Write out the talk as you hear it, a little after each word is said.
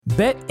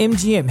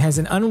BetMGM has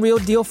an unreal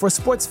deal for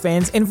sports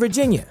fans in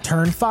Virginia.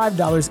 Turn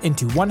 $5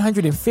 into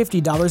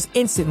 $150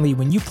 instantly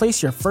when you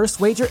place your first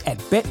wager at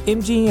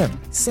BetMGM.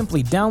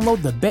 Simply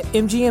download the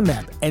BetMGM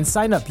app and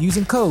sign up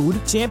using code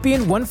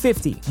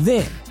Champion150.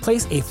 Then,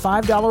 place a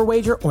 $5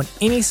 wager on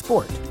any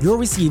sport. You'll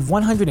receive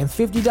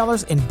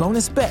 $150 in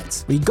bonus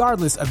bets,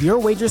 regardless of your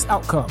wager's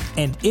outcome.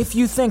 And if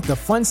you think the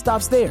fun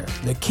stops there,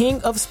 the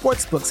King of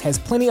Sportsbooks has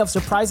plenty of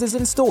surprises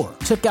in store.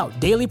 Check out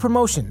daily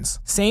promotions,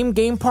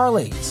 same-game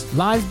parlays,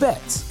 live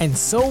bets, and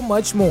so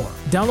much more.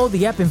 Download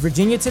the app in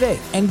Virginia today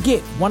and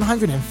get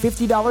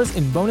 $150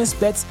 in bonus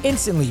bets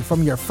instantly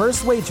from your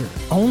first wager.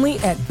 Only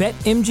at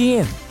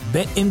BetMGM.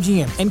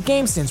 BetMGM and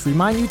GameSense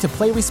remind you to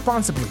play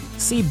responsibly.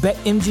 See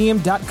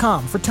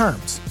BetMGM.com for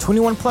terms.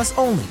 21 plus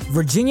only.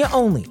 Virginia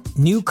only.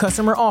 New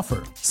customer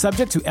offer.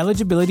 Subject to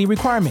eligibility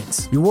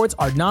requirements. Rewards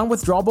are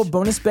non-withdrawable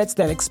bonus bets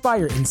that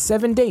expire in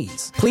 7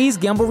 days. Please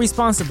gamble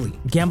responsibly.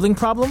 Gambling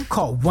problem?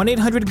 Call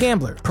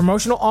 1-800-GAMBLER.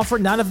 Promotional offer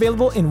not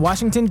available in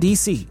Washington,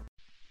 D.C.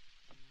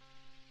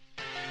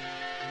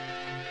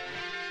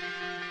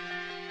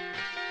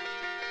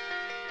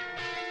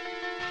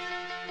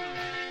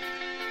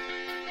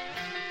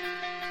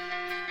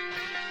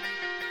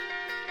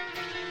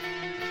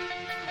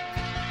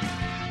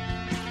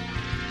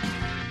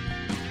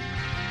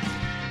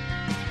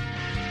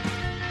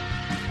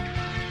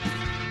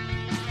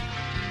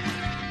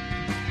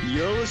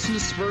 You're listening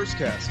to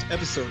Spurscast,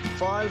 episode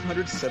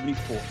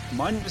 574.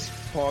 My name is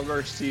Paul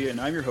Garcia, and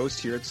I'm your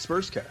host here at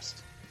Spurscast.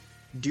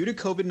 Due to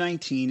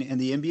COVID-19 and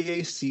the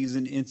NBA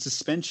season in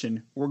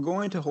suspension, we're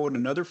going to hold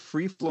another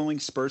free-flowing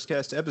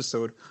Spurscast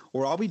episode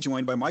where I'll be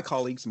joined by my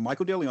colleagues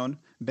Michael DeLeon,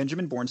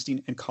 Benjamin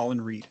Bornstein, and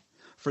Colin Reed.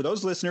 For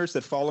those listeners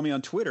that follow me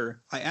on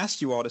Twitter, I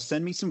asked you all to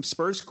send me some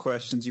Spurs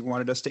questions you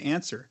wanted us to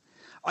answer.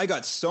 I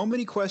got so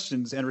many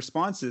questions and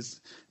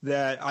responses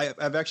that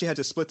I've actually had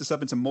to split this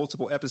up into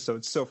multiple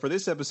episodes. So for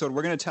this episode,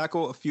 we're going to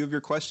tackle a few of your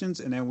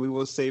questions, and then we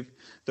will save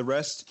the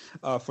rest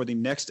for the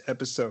next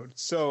episode.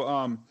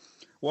 So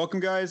welcome,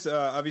 guys.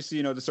 Obviously,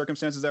 you know, the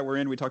circumstances that we're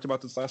in, we talked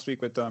about this last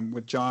week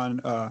with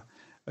John,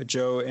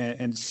 Joe,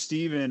 and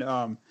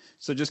Steven.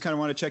 So just kind of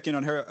want to check in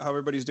on how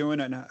everybody's doing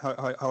and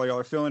how y'all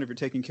are feeling, if you're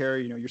taking care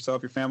of,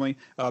 yourself, your family.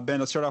 Ben,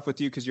 let's start off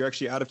with you because you're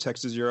actually out of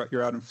Texas.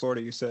 You're out in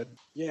Florida, you said.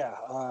 Yeah,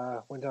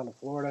 went down to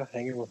Florida,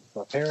 hanging with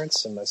my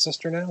parents and my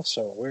sister now.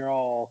 So we're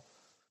all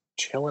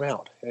chilling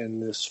out in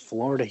this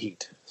Florida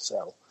heat.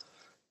 So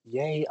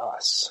yay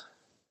us.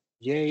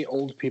 Yay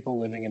old people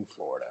living in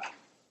Florida.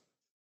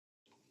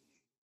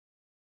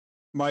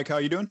 Mike, how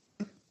you doing?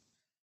 I'm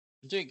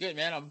doing good,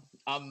 man.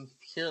 I'm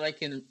here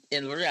like in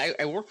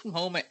I work from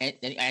home and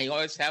I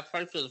always have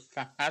probably for the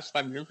past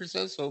 5 years or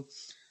so. So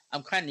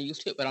I'm kind of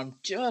used to it, but I'm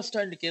just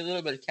starting to get a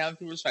little bit of cabin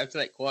fever. So I have to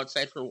like go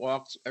outside for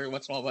walks every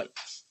once in a while. But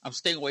I'm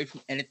staying away from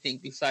anything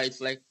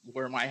besides like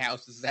where my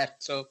house is at.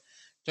 So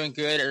doing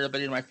good.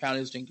 Everybody in my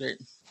family is doing great.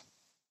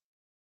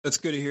 That's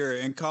good to hear.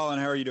 And Colin,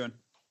 how are you doing?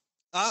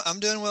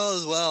 I'm doing well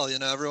as well. You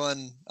know,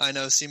 everyone I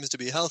know seems to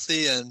be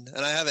healthy, and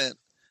I haven't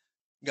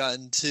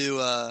gotten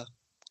to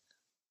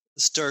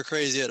stir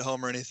crazy at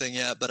home or anything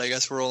yet, but I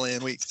guess we're only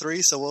in week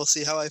 3, so we'll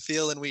see how I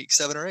feel in week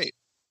 7 or 8.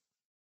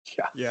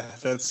 Yeah,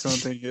 that's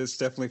something is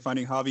definitely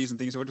finding hobbies and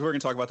things. We're going to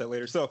talk about that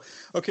later. So,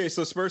 okay,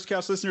 so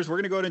Spurscast listeners, we're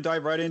going to go ahead and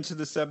dive right into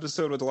this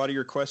episode with a lot of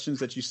your questions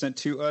that you sent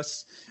to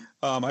us.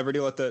 I've already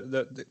let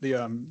the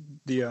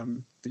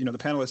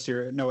panelists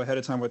here know ahead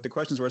of time what the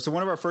questions were. So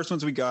one of our first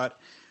ones we got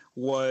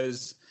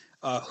was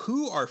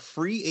who are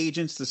free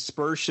agents the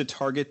Spurs should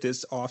target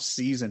this off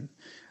season?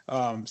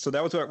 So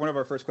that was one of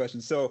our first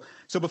questions. So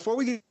before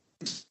we get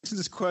to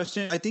this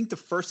question, I think the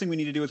first thing we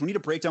need to do is we need to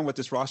break down what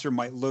this roster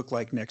might look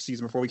like next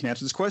season before we can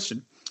answer this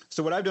question.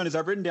 So what I've done is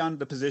I've written down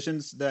the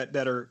positions that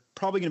are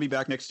probably going to be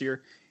back next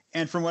year.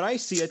 And from what I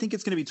see, I think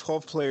it's going to be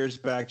 12 players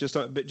back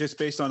just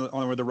based on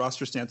where the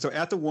roster stands. So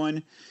at the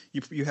 1,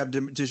 you have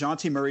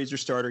DeJounte Murray as your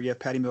starter. You have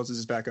Patty Mills as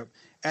his backup.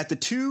 At the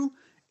 2,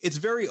 it's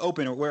very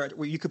open where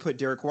you could put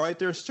Derek White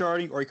there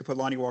starting, or you could put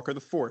Lonnie Walker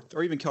the 4th,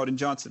 or even Keldon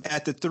Johnson.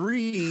 At the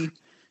 3,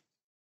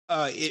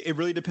 it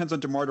really depends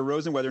on DeMar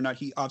DeRozan whether or not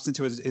he opts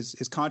into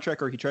his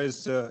contract or he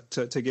tries to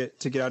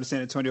get out of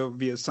San Antonio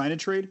via sign and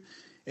trade.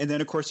 And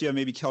then, of course, you have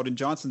maybe Keldon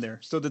Johnson there.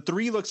 So the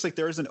 3 looks like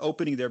there is an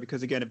opening there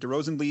because, again, if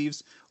DeRozan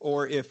leaves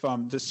or if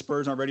the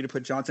Spurs aren't ready to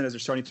put Johnson as their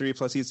starting 3,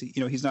 plus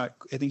he's not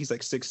 – I think he's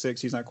like 6'6".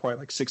 He's not quite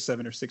like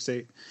 6'7" or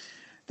 6'8".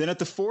 Then at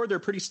the 4, they're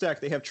pretty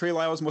stacked. They have Trey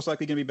Lyles most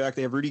likely going to be back.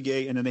 They have Rudy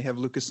Gay, and then they have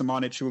Lucas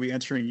Samanic, who will be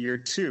entering year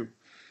 2.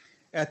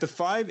 At the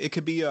 5, it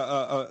could be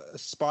a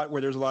spot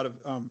where there's a lot of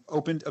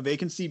a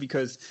vacancy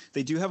because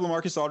they do have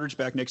LaMarcus Aldridge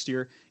back next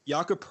year.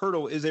 Jakob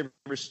Poeltl is a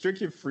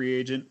restricted free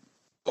agent.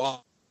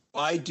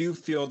 I do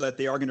feel that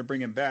they are going to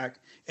bring him back.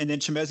 And then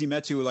Chimezie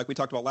Metu, like we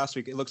talked about last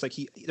week, it looks like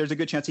there's a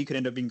good chance he could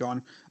end up being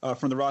gone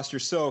from the roster.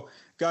 So,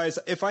 guys,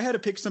 if I had to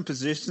pick some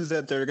positions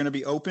that they're going to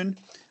be open,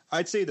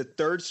 I'd say the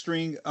third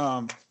string,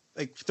 point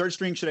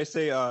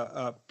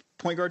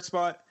guard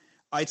spot.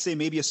 I'd say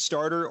maybe a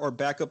starter or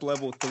backup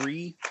level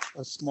 3,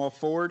 a small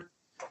forward,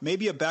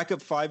 maybe a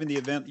backup 5 in the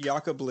event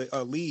Jakob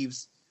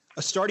leaves.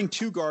 a starting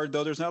 2 guard,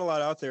 though there's not a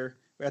lot out there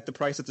at the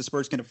price that the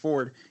Spurs can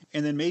afford,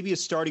 and then maybe a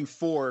starting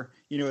 4.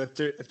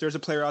 If there's a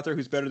player out there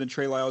who's better than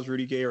Trey Lyles,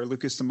 Rudy Gay, or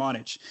Lucas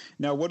Samanic.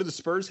 Now, what do the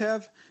Spurs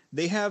have?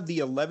 They have the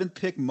 11th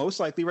pick most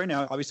likely right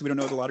now. Obviously, we don't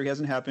know. The lottery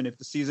hasn't happened. If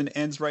the season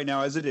ends right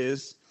now as it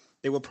is,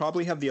 they will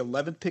probably have the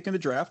 11th pick in the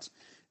draft.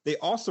 They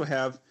also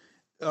have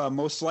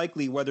most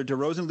likely, whether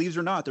DeRozan leaves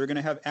or not, they're going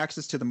to have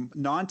access to the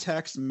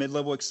non-tax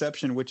mid-level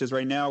exception, which is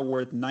right now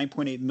worth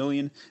 $9.8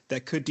 million.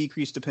 That could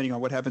decrease depending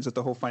on what happens with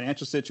the whole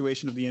financial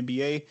situation of the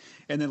NBA.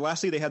 And then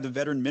lastly, they have the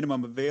veteran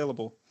minimum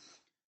available.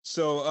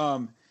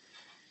 So,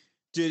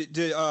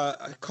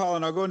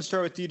 Colin, I'll go and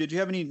start with you. Did you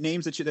have any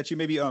names that you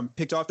maybe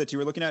picked off that you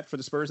were looking at for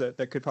the Spurs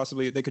that could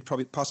possibly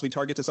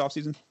target this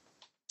offseason?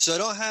 So I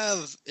don't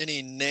have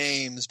any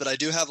names, but I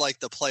do have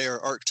like the player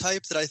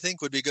archetype that I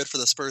think would be good for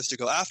the Spurs to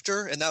go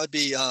after. And that would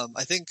be,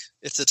 I think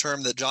it's a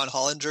term that John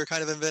Hollinger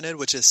kind of invented,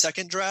 which is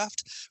second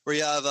draft, where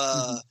you have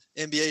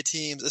NBA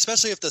teams,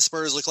 especially if the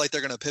Spurs look like they're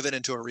going to pivot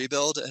into a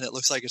rebuild and it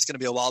looks like it's going to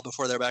be a while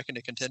before they're back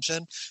into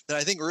contention. Then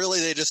I think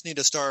really they just need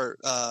to start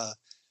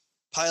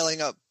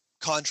piling up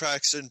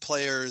contracts and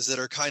players that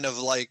are kind of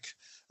like,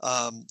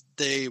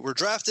 they were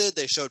drafted,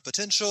 they showed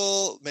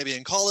potential maybe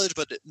in college,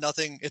 but it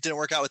didn't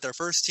work out with their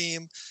first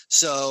team.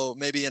 So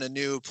maybe in a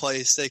new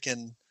place they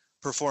can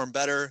perform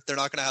better. They're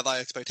not going to have high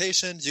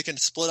expectations. You can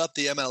split up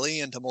the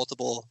MLE into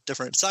multiple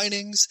different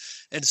signings.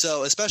 And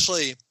so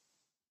especially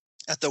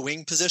at the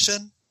wing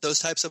position, those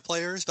types of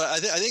players. But I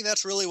think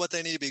that's really what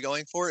they need to be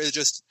going for, is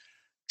just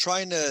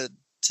trying to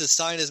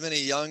sign as many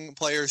young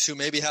players who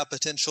maybe have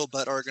potential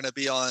but are going to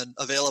be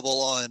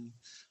available on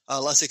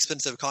less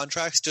expensive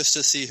contracts, just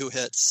to see who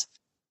hits.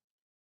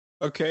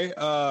 Okay,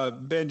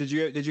 Ben, did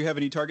you have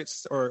any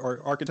targets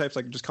or archetypes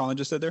like just Colin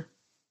just said there?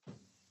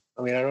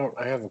 I mean,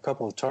 I have a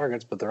couple of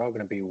targets, but they're all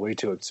going to be way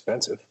too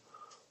expensive.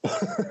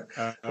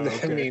 Okay.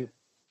 I mean,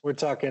 we're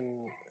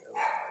talking.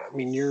 I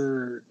mean,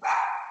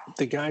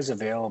 the guys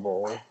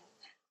available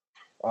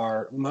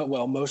are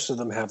most of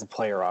them have a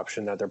player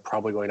option that they're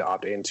probably going to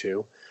opt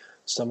into.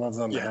 Some of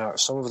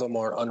them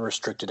are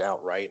unrestricted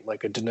outright.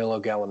 Like a Danilo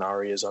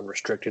Gallinari is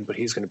unrestricted, but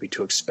he's going to be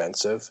too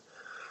expensive.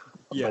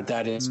 Yeah. But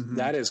that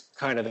is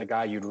kind of the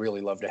guy you'd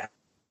really love to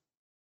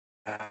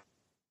have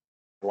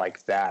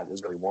like that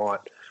is really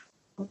want.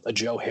 A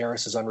Joe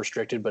Harris is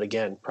unrestricted, but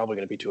again, probably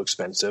going to be too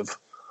expensive.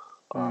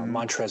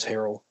 Montrezl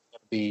Harrell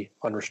be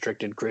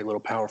unrestricted, great little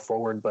power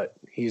forward, but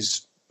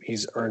he's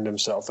earned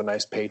himself a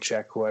nice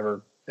paycheck,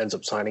 whoever ends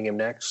up signing him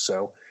next.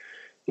 So,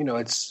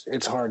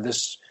 it's hard.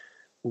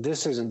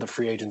 This isn't the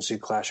free agency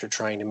class you're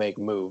trying to make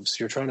moves.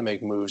 You're trying to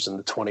make moves in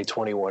the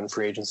 2021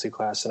 free agency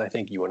class, and I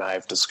think you and I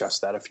have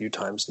discussed that a few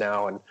times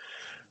now. And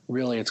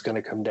really, it's going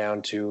to come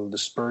down to the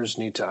Spurs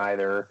need to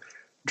either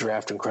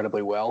draft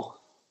incredibly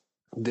well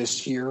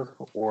this year,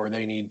 or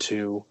they need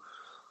to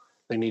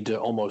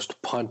almost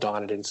punt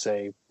on it and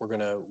say we're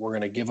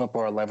gonna give up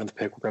our 11th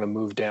pick. We're gonna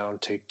move down,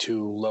 take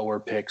 2 lower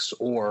picks,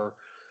 or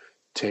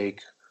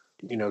take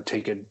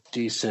a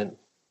decent.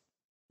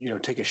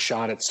 Take a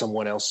shot at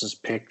someone else's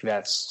pick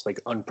that's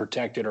like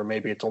unprotected, or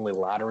maybe it's only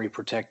lottery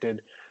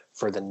protected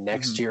for the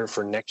next year,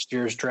 for next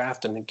year's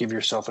draft, and give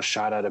yourself a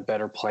shot at a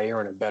better player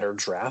and a better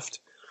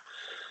draft.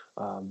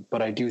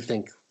 But I do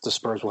think the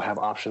Spurs will have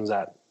options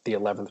at the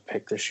 11th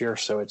pick this year.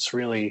 So it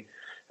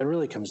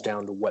really comes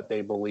down to what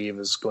they believe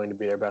is going to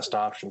be their best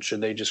option.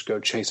 Should they just go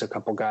chase a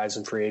couple guys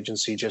in free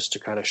agency just to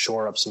kind of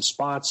shore up some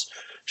spots?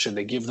 Should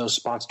they give those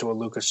spots to a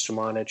Lucas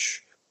Samanic?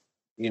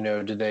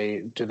 Do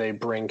they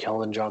bring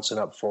Keldon Johnson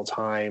up full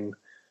time?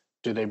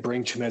 Do they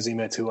bring Chimezie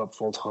Metu up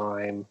full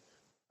time?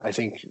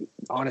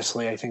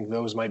 Honestly, I think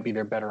those might be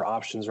their better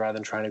options rather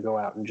than trying to go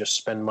out and just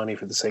spend money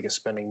for the sake of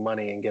spending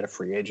money and get a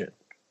free agent.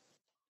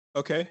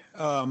 Okay.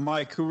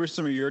 Mike, who were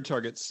some of your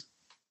targets?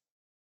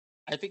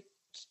 I think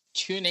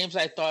 2 names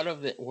I thought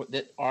of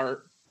that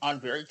are on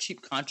very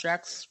cheap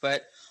contracts,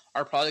 but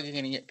are probably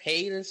going to get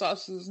paid this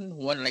offseason.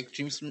 One, like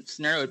Jim's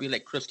scenario, would be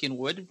like Christian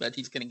Wood, but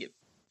he's going to get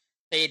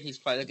paid. He's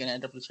probably going to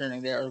end up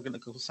returning there, or going to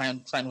go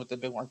sign with the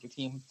big market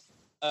team.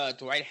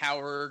 Dwight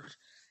Howard,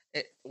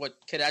 what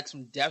could add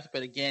some depth,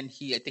 but again,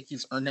 I think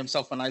he's earned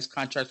himself a nice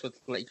contract with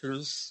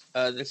Lakers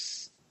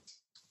this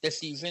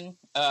season.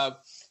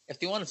 If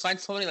they want to sign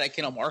somebody like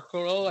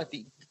Marco Rowe, I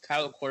think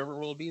Kyle Korver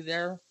will be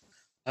there.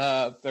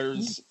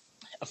 There's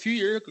a few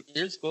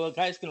years ago, a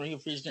guy's going to be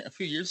a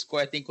few years ago,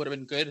 I think would have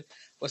been good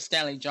with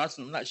Stanley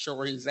Johnson. I'm not sure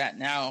where he's at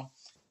now.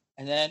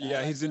 And then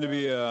he's going to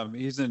be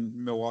he's in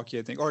Milwaukee,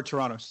 I think, or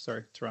Toronto.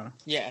 Sorry, Toronto.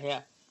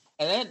 Yeah.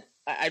 And then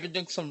I've been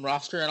doing some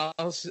roster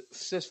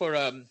analysis for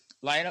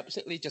lineups,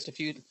 at least just a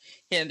few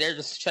here and there,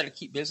 just to try to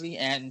keep busy.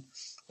 And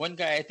one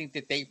guy I think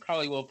that they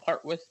probably will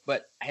part with,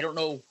 but I don't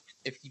know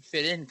if he'd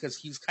fit in because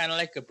he's kind of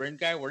like a Brent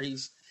guy where he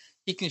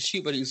can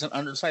shoot, but he's an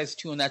undersized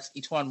 2, and that's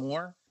Etuan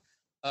Moore.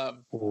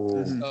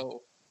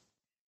 So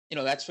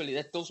that's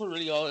really those were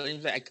really all the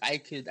things that I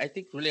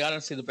think really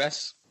honestly the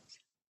best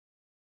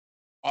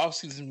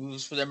off-season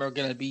moves for them are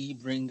going to be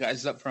bring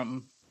guys up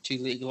from G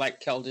League like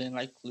Keldon,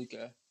 like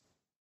Luka.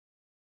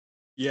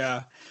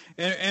 Yeah,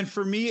 and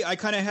for me, I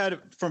kind of had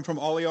from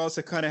all y'all,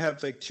 I kind of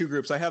have like two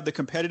groups. I have the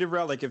competitive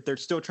route, like if they're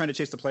still trying to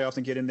chase the playoffs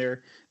and get in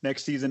there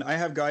next season. I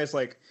have guys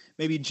like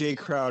maybe Jay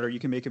Crowder, you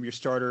can make him your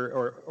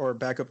starter or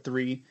backup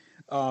three,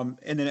 and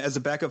then as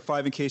a backup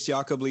five in case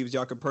Jakob leaves,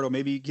 Jakob Pertl,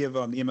 maybe give the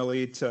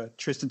MLE to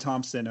Tristan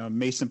Thompson,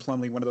 Mason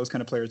Plumlee, one of those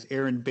kind of players,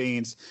 Aaron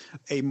Baines,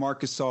 a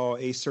Marcus Gasol,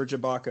 a Serge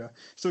Ibaka.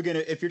 So again,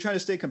 if you're trying to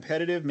stay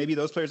competitive, maybe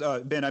those players.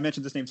 Ben, I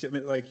mentioned this name too,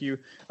 like you,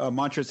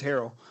 Montrezl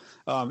Harrell.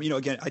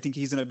 Again, I think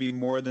he's going to be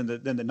more than the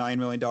 $9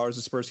 million the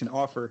Spurs can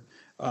offer.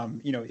 I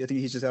think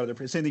he's just out of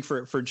there. Same thing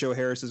for Joe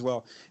Harris as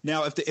well.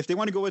 Now, if they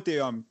want to go with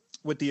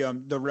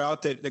the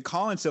route that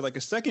Colin said, like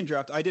a second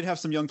draft, I did have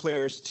some young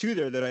players too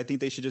there that I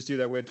think they should just do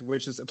that with,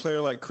 which is a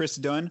player like Chris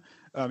Dunn.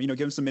 Give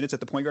him some minutes at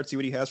the point guard, see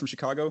what he has from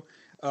Chicago.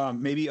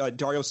 Maybe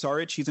Dario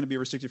Saric, he's going to be a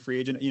restricted free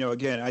agent.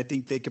 Again, I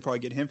think they could probably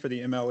get him for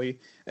the MLE.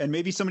 And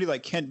maybe somebody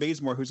like Kent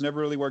Bazemore, who's never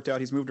really worked out.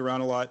 He's moved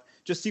around a lot.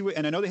 Just see what,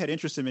 and I know they had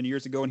interest in him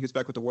years ago when he was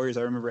back with the Warriors.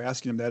 I remember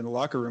asking him that in the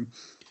locker room.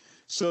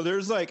 So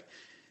there's like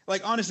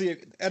honestly,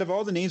 out of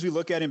all the names we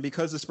look at, and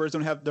because the Spurs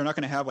they're not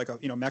going to have like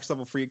a max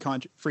level free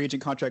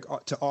agent contract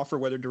to offer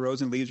whether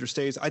DeRozan leaves or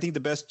stays. I think the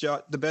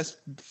best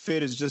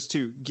fit is just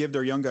to give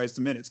their young guys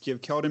the minutes,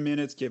 give Keldon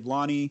minutes, give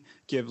Lonnie,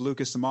 give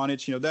Lucas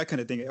Samanic, that kind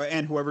of thing,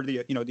 and whoever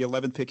the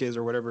 11th pick is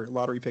or whatever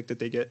lottery pick that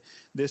they get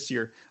this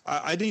year.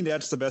 I think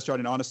that's the best route.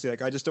 And honestly,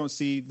 I just don't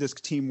see this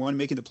team one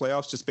making the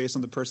playoffs just based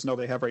on the personnel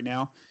they have right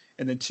now,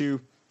 and then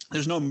two,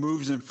 there's no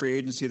moves in free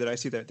agency that I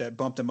see that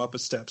bump them up a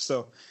step.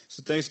 So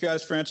thanks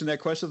guys for answering that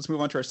question. Let's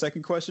move on to our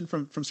second question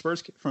from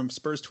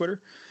Spurs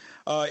Twitter.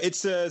 It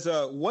says,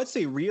 what's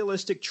a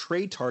realistic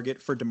trade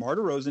target for DeMar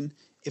DeRozan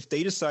if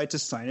they decide to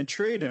sign and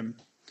trade him?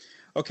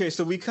 Okay,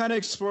 so we kind of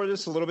explored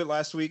this a little bit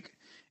last week.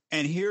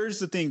 And here's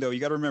the thing, though, you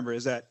got to remember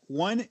is that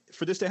one,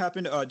 for this to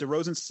happen,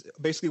 DeRozan's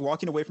basically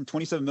walking away from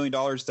 $27 million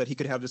that he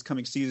could have this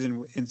coming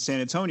season in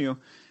San Antonio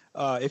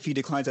if he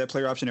declines that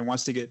player option and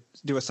wants to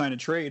do a sign and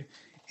trade.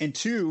 And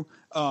two,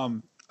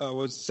 what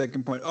was the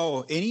second point?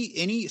 Oh,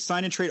 any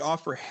sign and trade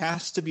offer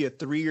has to be a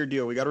 3-year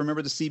deal. We got to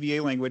remember the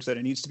CBA language that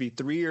it needs to be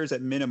 3 years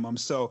at minimum.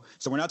 So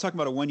we're not talking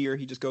about a 1 year.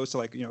 He just goes to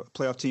a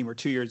playoff team, or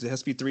 2 years. It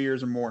has to be 3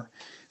 years or more.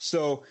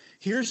 So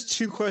here's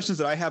two questions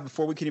that I have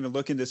before we can even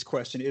look in this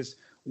question is,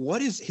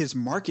 what is his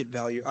market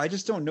value? I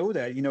just don't know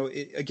that.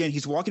 Again,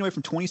 he's walking away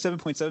from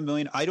 $27.7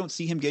 million. I don't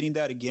see him getting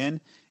that again.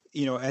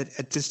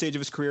 At this stage of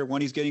his career, one,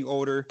 he's getting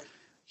older.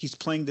 He's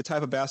playing the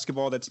type of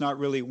basketball that's not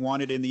really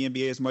wanted in the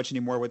NBA as much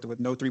anymore with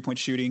no 3-point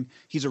shooting.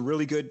 He's a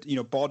really good,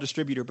 ball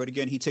distributor, but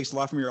again, he takes a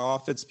lot from your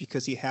offense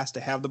because he has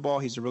to have the ball.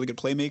 He's a really good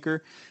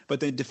playmaker,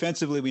 but then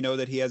defensively, we know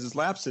that he has his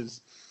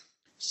lapses.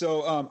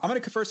 So I'm going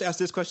to first ask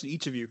this question to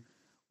each of you.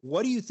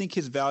 What do you think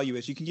his value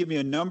is? You can give me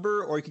a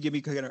number or you can give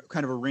me kind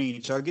of a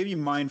range. I'll give you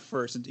mine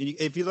first. And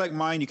if you like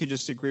mine, you can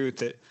just agree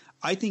with it.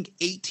 I think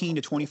 18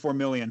 to 24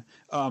 million.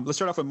 Let's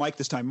start off with Mike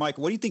this time. Mike,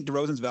 what do you think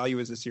DeRozan's value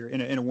is this year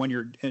in a 1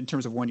 year, in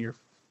terms of 1 year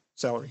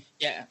salary?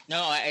 Yeah,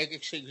 no, I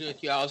actually agree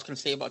with you. I was going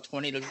to say about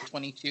 20 to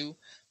 22,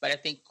 but I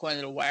think going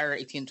to the wire,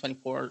 18 to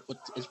 24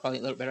 is probably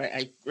a little better.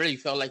 I really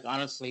feel like,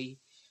 honestly,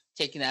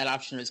 taking that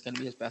option is going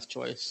to be his best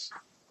choice.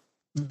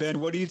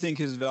 Ben, what do you think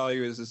his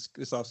value is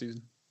this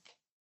offseason?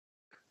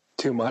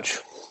 Too much.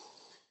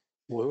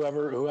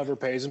 Whoever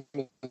pays him,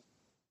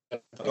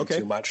 okay.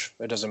 Too much.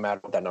 It doesn't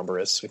matter what that number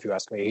is. If you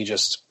ask me,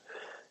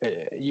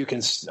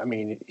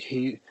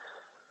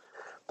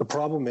 the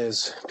problem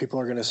is people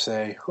are going to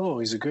say, "Oh,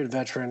 he's a good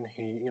veteran.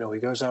 He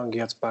goes out and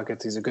gets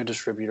buckets. He's a good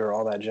distributor,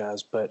 all that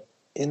jazz." But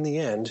in the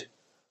end,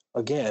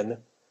 again,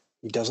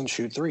 he doesn't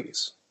shoot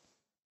threes.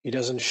 He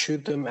doesn't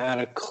shoot them at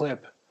a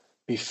clip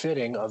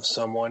befitting of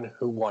someone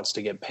who wants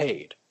to get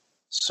paid.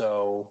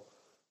 So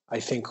I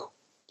think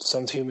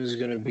some team is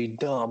going to be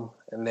dumb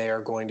and they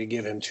are going to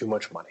give him too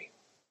much money.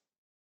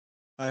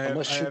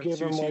 Unless you give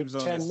him like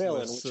 10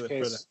 million, in which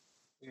case.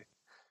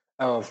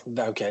 Oh,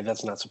 okay,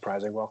 that's not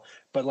surprising. Well,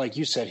 but like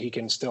you said, he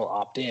can still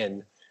opt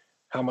in.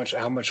 How much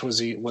was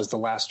the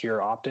last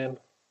year opt in?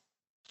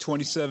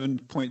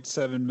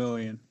 27.7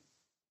 million.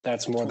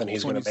 That's more than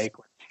he's going to make.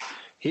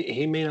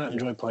 He may not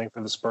enjoy playing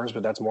for the Spurs,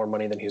 but that's more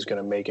money than he's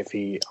going to make if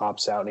he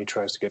opts out and he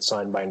tries to get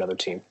signed by another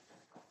team.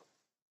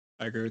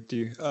 I agree with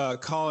you.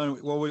 Colin,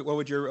 what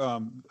would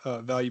your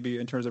value be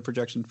in terms of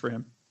projection for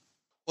him?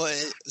 Well,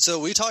 so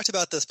we talked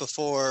about this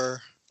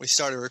before we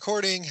started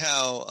recording,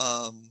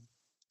 how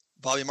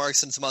Bobby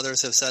Marks and some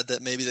others have said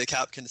that maybe the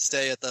cap can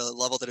stay at the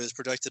level that it was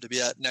projected to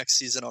be at next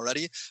season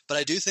already. But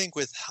I do think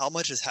with how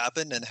much has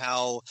happened and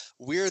how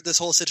weird this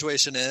whole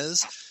situation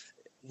is,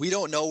 we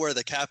don't know where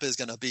the cap is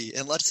going to be.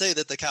 And let's say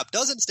that the cap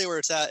doesn't stay where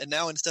it's at, and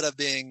now instead of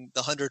being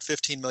the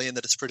 115 million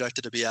that it's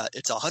projected to be at,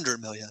 it's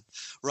 100 million,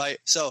 right?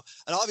 So,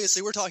 and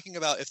obviously we're talking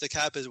about if the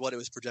cap is what it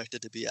was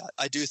projected to be at.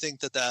 I do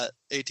think that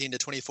 18 to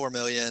 24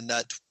 million,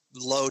 that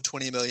low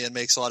 20 million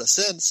makes a lot of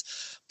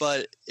sense.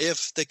 But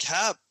if the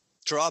cap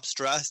drops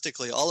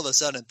drastically, all of a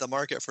sudden the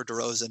market for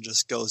DeRozan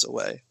just goes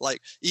away.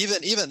 Like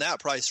even that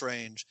price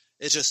range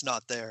is just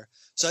not there.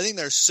 So I think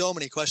there's so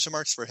many question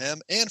marks for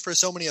him and for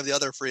so many of the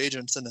other free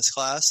agents in this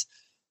class.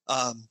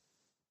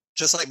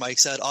 just like Mike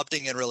said,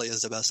 opting in really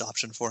is the best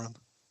option for him.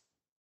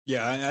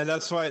 Yeah, and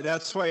that's why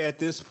at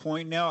this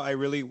point now, I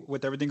really,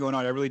 with everything going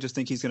on, I really just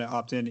think he's going to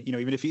opt in.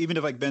 Even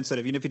if like Ben said,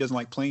 even if he doesn't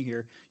like playing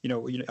here, I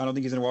don't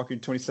think he's going to walk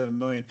in $27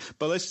 million.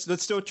 But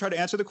let's still try to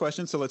answer the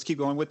question. So let's keep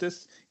going with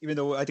this, even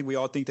though I think we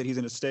all think that he's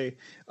going to stay.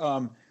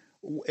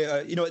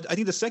 I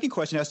think the second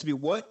question has to be,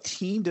 what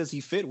team does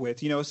he fit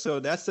with? So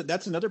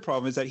that's another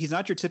problem, is that he's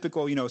not your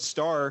typical,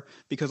 star,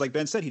 because like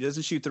Ben said, he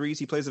doesn't shoot threes.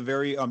 He plays a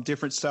very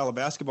different style of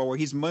basketball, where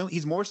he's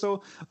more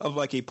so of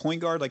like a point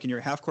guard, like in your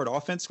half court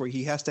offense, where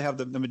he has to have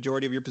the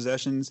majority of your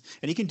possessions,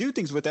 and he can do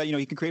things with that.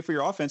 He can create for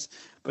your offense,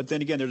 but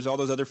then again, there's all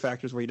those other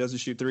factors where he doesn't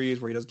shoot threes,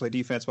 where he doesn't play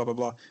defense, blah blah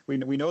blah. We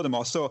know them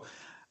all. So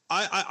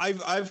I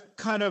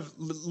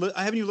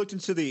haven't even looked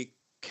into the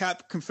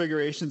cap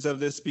configurations of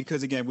this,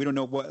 because again, we don't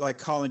know what, like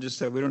Colin just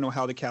said, we don't know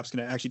how the cap's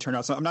going to actually turn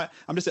out. So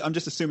I'm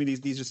just assuming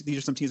these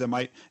are some teams that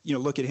might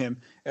look at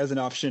him as an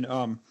option.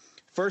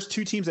 First,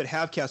 two teams that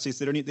have cap space,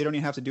 they don't even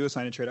have to do a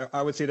sign and trade.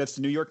 I would say that's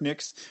the New York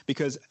Knicks,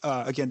 because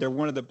again, they're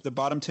one of the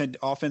bottom 10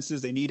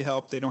 offenses. They need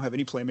help. They don't have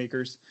any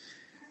playmakers.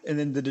 And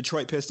then the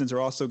Detroit Pistons are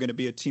also going to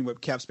be a team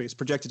with cap space,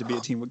 projected to be a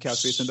team with cap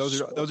space. And those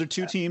are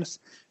two teams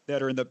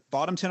that are in the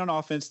bottom 10 on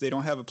offense. They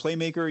don't have a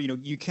playmaker.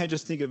 You can't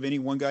just think of any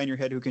one guy in your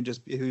head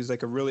who's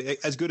like a really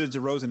as good as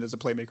DeRozan as a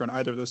playmaker on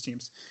either of those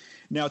teams.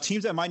 Now,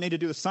 teams that might need to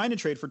do the sign and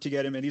trade to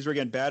get him, and these are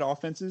again bad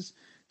offenses: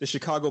 the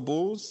Chicago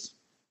Bulls,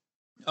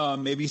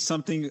 maybe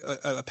something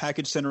a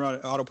package center on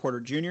Otto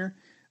Porter Jr.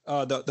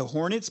 The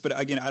Hornets, but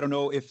again, I don't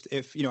know if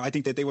I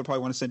think that they would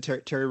probably want to send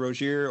Terry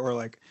Rozier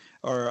or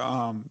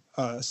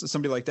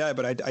somebody like that,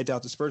 but I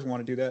doubt the Spurs want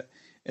to do that.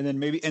 And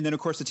then of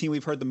course the team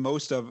we've heard the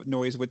most of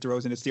noise with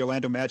DeRozan is the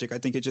Orlando Magic. I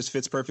think it just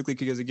fits perfectly,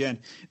 because again,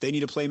 they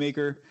need a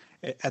playmaker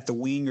at the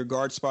wing or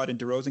guard spot, and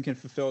DeRozan can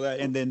fulfill that.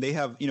 And then they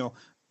have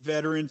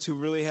veterans who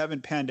really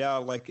haven't panned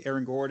out, like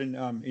Aaron Gordon,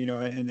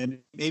 and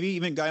maybe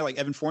even a guy like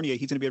Evan Fournier.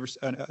 He's going to be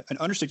an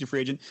unrestricted free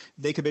agent.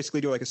 They could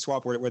basically do like a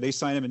swap where they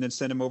sign him and then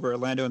send him over.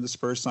 Orlando and the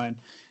Spurs sign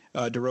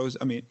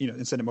DeRozan.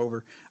 And send him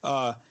over.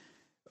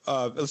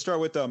 Let's start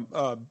with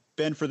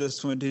Ben for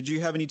this one. Did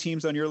you have any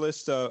teams on your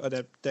list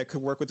that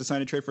could work with the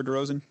sign and trade for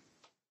DeRozan?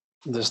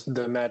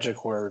 The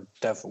Magic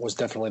was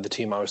definitely the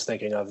team I was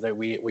thinking of. That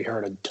we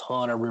heard a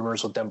ton of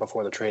rumors with them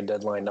before the trade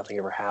deadline. Nothing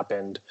ever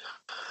happened.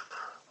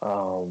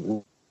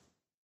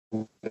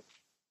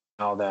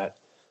 Now that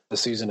the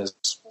season is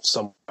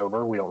somewhat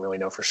over, we don't really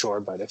know for sure,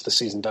 but if the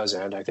season does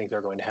end, I think they're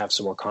going to have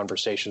some more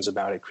conversations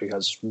about it,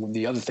 because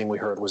the other thing we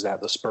heard was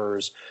that the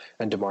Spurs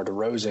and DeMar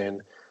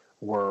DeRozan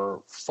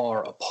were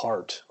far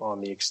apart on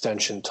the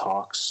extension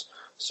talks.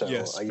 So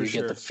yes, you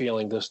get the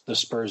feeling the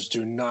Spurs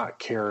do not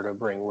care to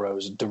bring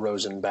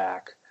DeRozan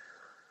back.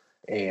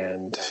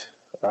 And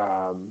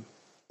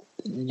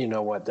you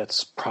know what?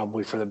 That's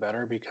probably for the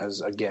better,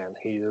 because again,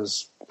 he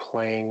is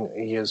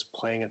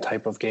playing a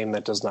type of game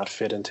that does not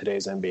fit in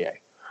today's NBA.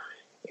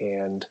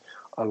 And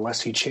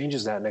unless he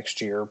changes that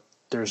next year,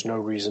 there's no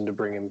reason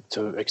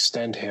to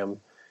extend him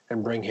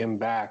and bring him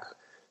back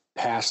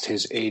past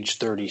his age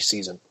 30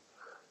 season.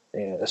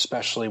 And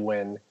especially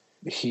when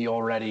he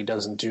already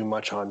doesn't do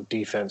much on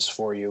defense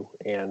for you.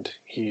 And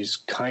he's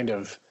kind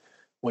of,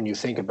 when you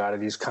think about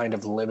it, he's kind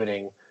of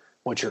limiting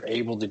what you're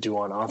able to do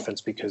on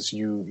offense, because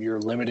you're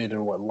limited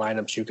in what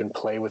lineups you can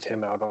play with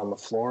him out on the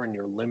floor, and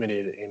you're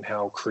limited in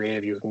how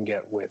creative you can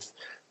get with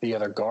the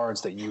other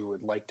guards that you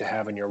would like to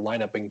have in your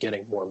lineup and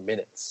getting more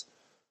minutes.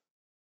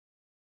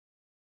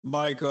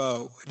 Mike,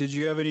 did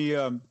you have any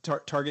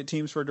target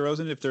teams for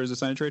DeRozan if there's a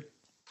sign and trade?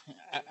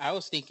 I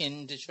was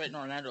thinking Detroit and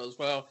Orlando as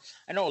well.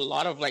 I know a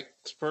lot of like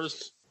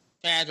Spurs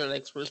fans or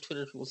like Spurs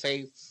Twitter people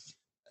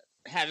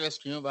have this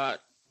dream about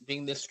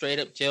being this straight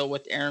up deal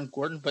with Aaron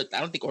Gordon, but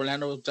I don't think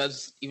Orlando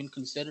does even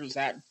consider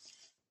that.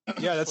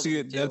 Yeah, that's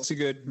a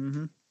good.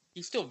 Mm-hmm.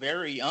 He's still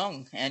very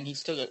young, and he's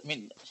still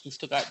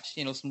got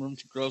some room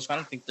to grow. So I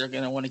don't think they're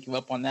going to want to give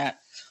up on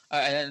that.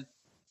 And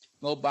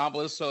Mo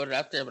Bamba is floated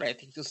out there, but I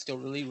think he's still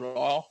really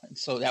raw, and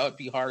so that would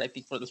be hard, I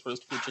think, for the Spurs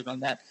to put on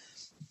that.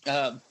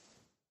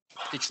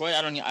 Detroit,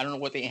 I don't know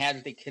what they had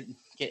that they could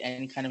get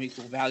any kind of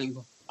equal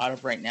value out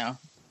of right now.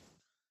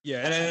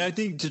 Yeah, and I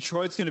think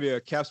Detroit's going to be a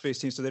cap space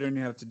team, so they don't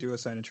even have to do a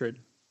sign and trade.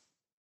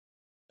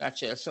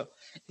 Gotcha. So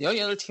the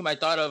only other team I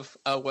thought of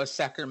was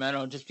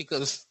Sacramento, just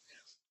because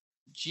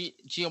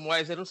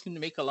GM-wise, they don't seem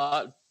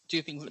to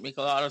do things that make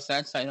a lot of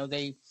sense. I know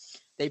they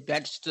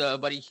benched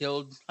Buddy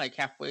Hield like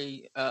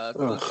halfway through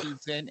the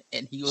season,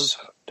 and he was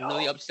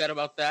really upset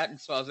about that. And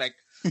so I was like,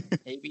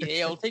 maybe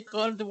they'll take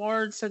on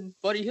DeMar and send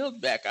Buddy Hield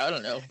back. I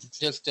don't know.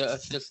 Just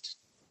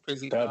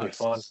crazy. That'd be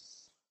fun.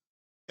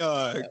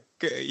 And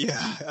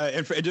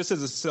just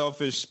as a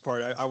selfish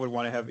part, I would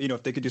want to have,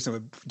 if they could do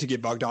something to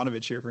get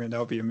Bogdanovich here for him, that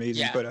would be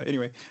amazing. Yeah. But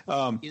anyway,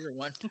 either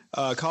one.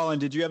 Colin,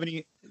 did you have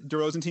any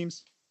DeRozan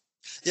teams?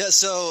 Yeah,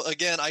 so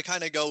again, I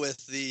kind of go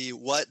with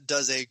what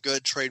does a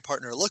good trade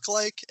partner look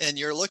like, and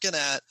you're looking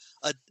at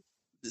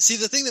see,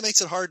 the thing that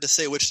makes it hard to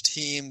say which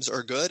teams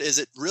are good is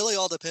it really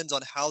all depends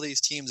on how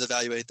these teams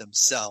evaluate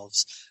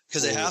themselves,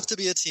 because they have to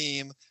be a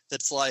team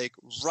that's like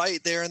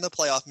right there in the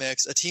playoff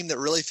mix, a team that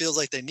really feels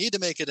like they need to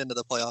make it into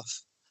the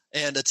playoff,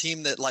 and a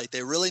team that like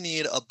they really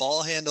need a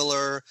ball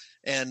handler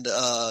and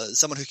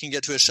someone who can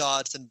get to his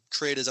shots and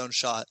create his own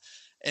shot.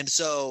 And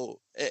so,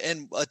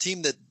 and a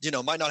team that, you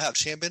know, might not have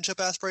championship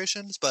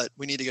aspirations, but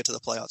we need to get to the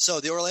playoffs. So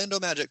the Orlando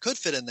Magic could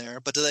fit in there,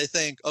 but do they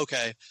think,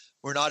 okay,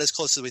 we're not as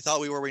close as we thought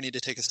we were, we need to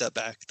take a step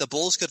back? The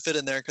Bulls could fit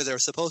in there because they were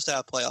supposed to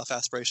have playoff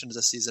aspirations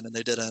this season, and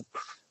they didn't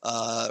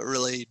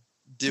really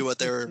do what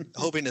they were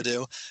hoping to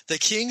do. The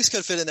Kings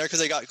could fit in there because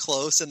they got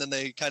close and then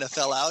they kind of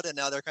fell out, and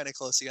now they're kind of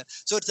close again.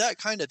 So it's that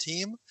kind of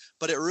team,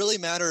 but it really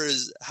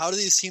matters how do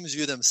these teams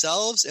view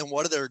themselves and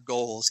what are their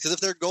goals? Because if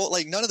their goal,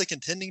 like none of the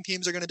contending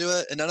teams are going to do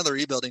it and none of the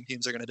rebuilding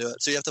teams are going to do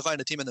it. So you have to find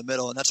a team in the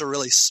middle, and that's a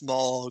really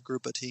small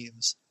group of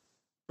teams.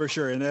 For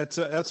sure, and that's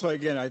why,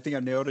 again, I think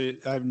I've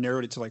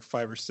narrowed it to like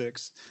 5 or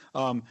 6.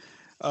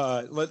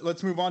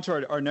 Let's move on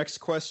to our next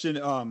question.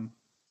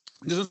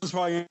 This one's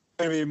probably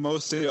going to be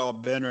mostly all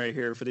Ben right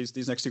here for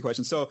these next 2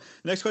 questions. So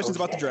the next question is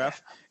about the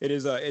draft.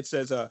 It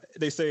says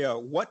they say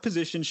what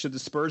position should the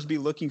Spurs be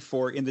looking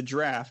for in the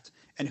draft,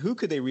 and who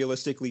could they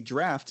realistically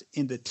draft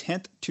in the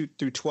 10th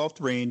through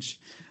 12th range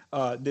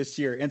this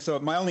year? And so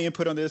my only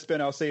input on this,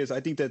 Ben, I'll say is I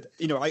think that,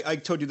 you know, I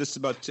told you this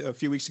about a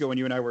few weeks ago when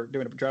you and I were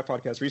doing a draft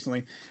podcast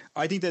recently.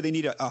 I think that they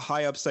need a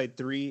high upside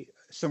 3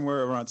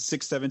 somewhere around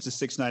 6'7" to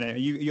 6'9". And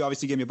you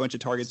obviously gave me a bunch of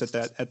targets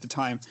at the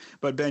time.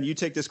 But Ben, you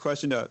take this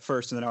question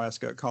first, and then I'll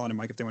ask Colin and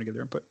Mike if they want to give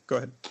their input. Go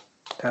ahead.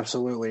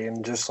 Absolutely.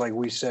 And just like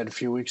we said a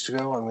few weeks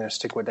ago, I'm going to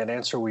stick with that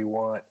answer.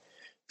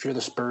 If you're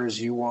the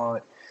Spurs, you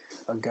want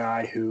a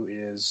guy who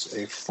is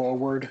a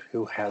forward,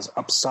 who has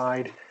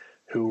upside,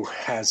 who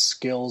has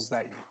skills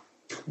that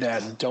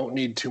don't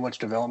need too much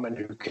development,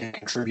 who can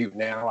contribute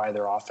now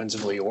either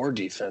offensively or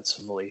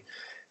defensively.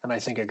 And I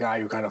think a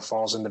guy who kind of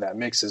falls into that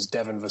mix is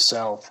Devin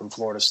Vassell from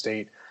Florida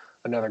State.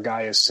 Another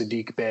guy is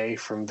Sadiq Bey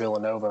from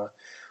Villanova.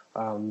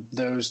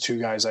 Those 2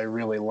 guys I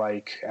really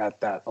like at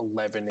that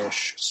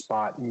 11-ish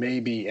spot.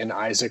 Maybe an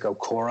Isaac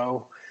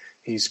Okoro.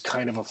 He's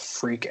kind of a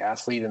freak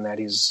athlete in that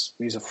he's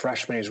a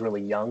freshman. He's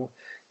really young.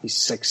 He's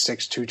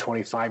 6'6",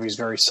 225. He's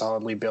very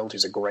solidly built.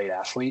 He's a great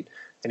athlete,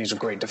 and he's a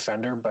great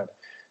defender, but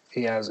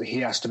he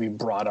has to be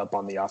brought up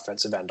on the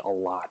offensive end a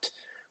lot.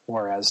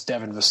 Whereas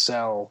Devin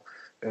Vassell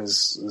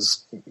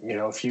is you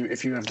know, if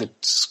you have the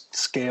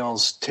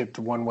scales tipped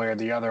one way or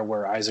the other,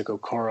 where Isaac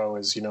Okoro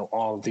is, you know,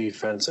 all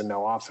defense and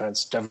no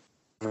offense, Devin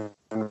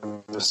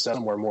Vassell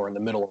somewhere more in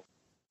the middle,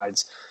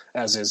 as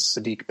is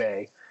Sadiq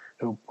Bey,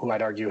 who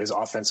I'd argue his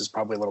offense is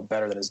probably a little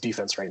better than his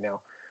defense right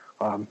now.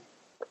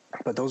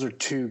 But those are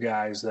 2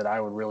 guys that I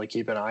would really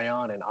keep an eye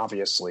on. And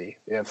obviously,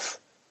 if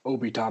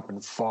Obi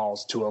Toppin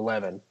falls to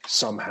 11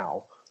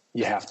 somehow,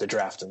 you have to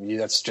draft him.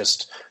 That's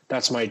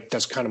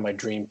kind of my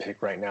dream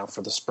pick right now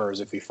for the Spurs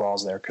if he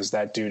falls there, because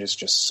that dude is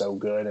just so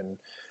good, and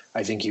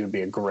I think he would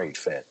be a great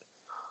fit.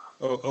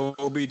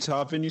 Obi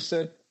Toppin, you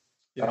said?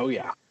 Yeah. Oh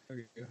yeah.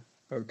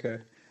 Okay.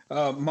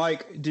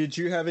 Mike, did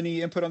you have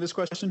any input on this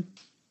question,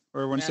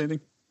 or want to say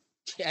anything?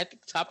 Yeah, I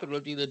think Toppin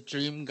would be the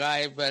dream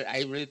guy, but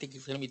I really think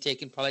he's going to be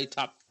taken probably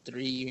top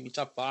 3, maybe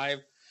top 5.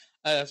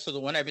 So the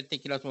one I've been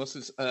thinking of most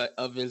is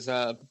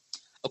Okoro,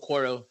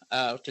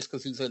 just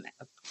because he's a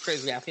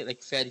crazy athlete. Like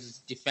I said,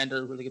 he's a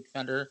defender, really good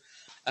defender,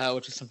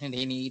 which is something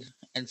they need.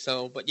 And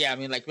so, but yeah, I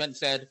mean, like Ben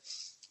said,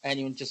 and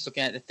even just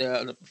looking at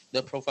the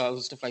profiles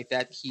and stuff like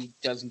that, he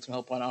does need some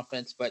help on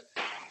offense. But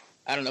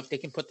I don't know if they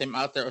can put them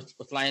out there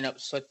with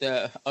lineups with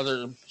the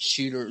other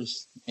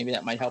shooters. Maybe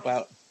that might help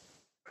out.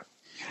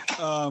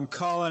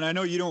 Colin, I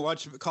know you don't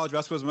watch college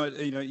basketball as much.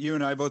 You know, you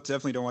and I both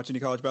definitely don't watch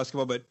any college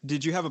basketball. But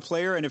did you have a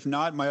player? And if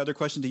not, my other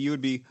question to you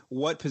would be,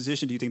 what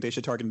position do you think they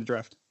should target in the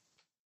draft?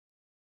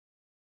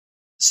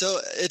 So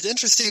it's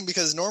interesting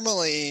because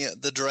normally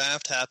the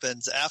draft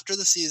happens after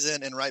the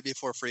season and right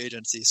before free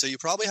agency. So you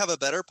probably have a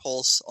better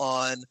pulse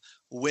on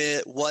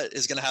what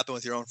is going to happen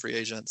with your own free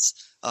agents.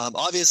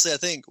 Obviously, I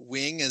think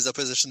wing is a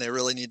position they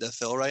really need to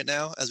fill right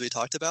now, as we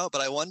talked about.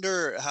 But I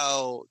wonder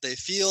how they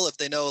feel if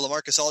they know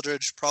LaMarcus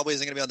Aldridge probably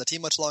isn't going to be on the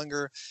team much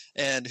longer,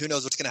 and who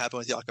knows what's going to happen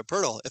with Jakob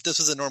Poeltl. If this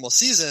was a normal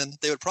season,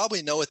 they would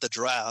probably know at the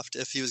draft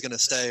if he was going to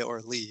stay or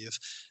leave.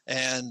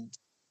 And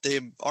they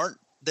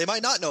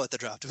might not know at the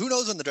draft. Who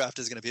knows when the draft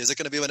is going to be? Is it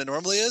going to be when it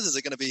normally is? Is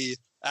it going to be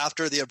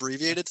after the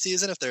abbreviated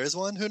season, if there is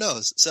one? Who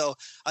knows? So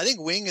I think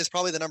wing is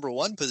probably the number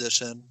 1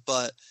 position,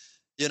 but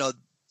you know,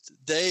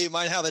 they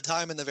might have a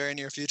time in the very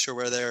near future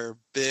where their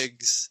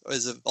bigs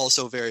is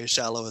also very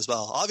shallow as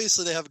well.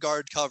 Obviously, they have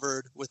guard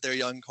covered with their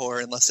young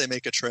core unless they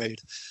make a trade.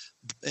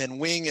 And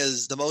wing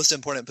is the most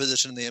important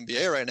position in the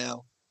NBA right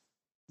now.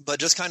 But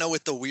just kind of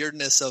with the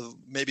weirdness of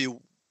maybe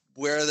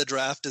where the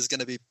draft is going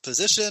to be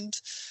positioned,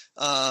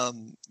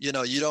 you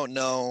know, you don't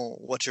know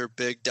what your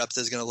big depth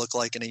is going to look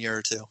like in a year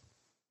or 2.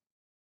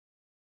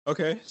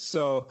 Okay,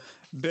 so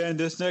Ben,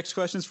 this next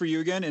question is for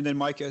you again, and then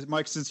Mike,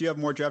 since you have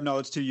more draft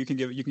knowledge too, you can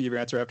give your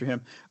answer after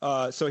him.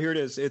 So here it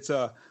is. It's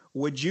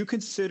would you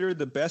consider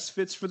the best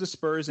fits for the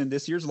Spurs in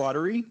this year's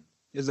lottery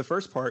is the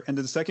first part. And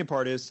then the second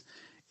part is,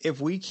 if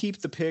we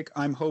keep the pick,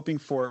 I'm hoping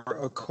for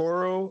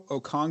Okoro,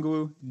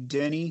 Okongwu,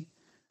 Denny,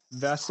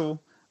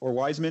 Vessel, or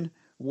Wiseman.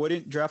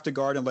 Wouldn't draft a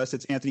guard unless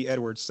it's Anthony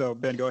Edwards. So,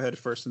 Ben, go ahead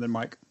first, and then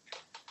Mike.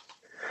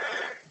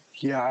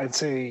 Yeah, I'd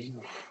say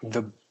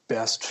the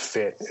best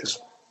fit is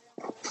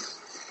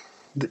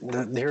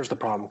here's the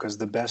problem, because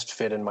the best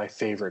fit and my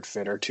favorite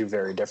fit are two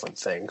very different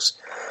things.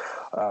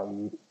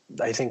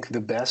 I think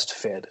the best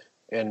fit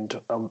and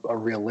a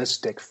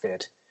realistic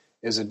fit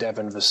is a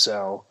Devin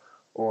Vassell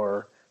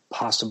or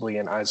possibly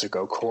an Isaac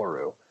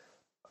Okoro.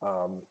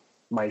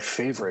 My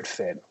favorite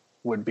fit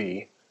would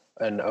be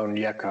an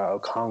Onyeka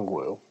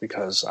Okongwu,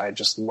 because I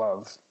just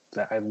love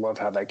that. I love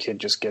how that kid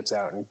just gets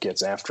out and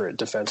gets after it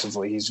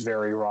defensively. He's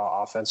very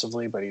raw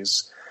offensively, but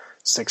he's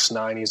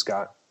 6'9". He's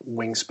got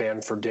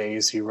wingspan for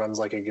days. He runs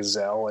like a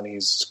gazelle, and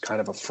he's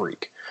kind of a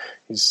freak.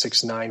 He's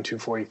 6'9",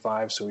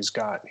 245, so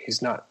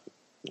he's not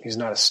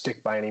a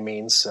stick by any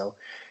means. So,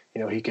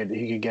 he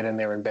could get in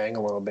there and bang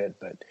a little bit,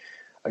 but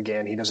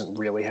again, he doesn't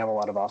really have a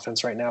lot of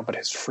offense right now. But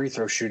his free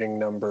throw shooting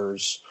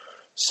numbers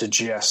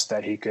suggest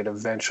that he could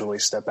eventually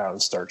step out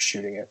and start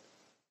shooting it.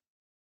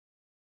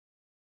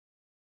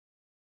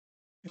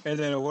 And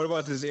then what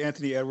about this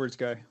Anthony Edwards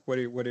guy? What's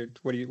your opinion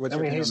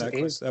on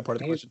that part of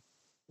the question?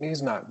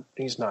 He's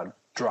not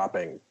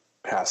dropping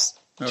past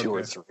 2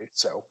 or 3.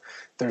 So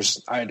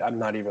I'm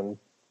not even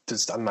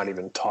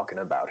talking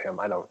about him.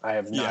 I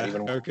have not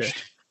even watched. Okay.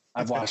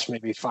 I've watched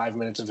maybe 5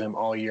 minutes of him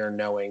all year,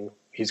 knowing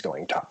he's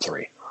going top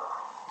 3.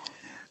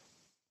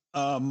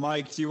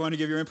 Mike, do you want to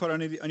give your input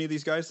on any of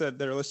these guys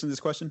that are listening to this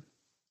question?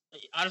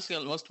 Honestly,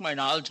 most of my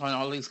knowledge on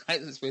all these guys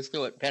is basically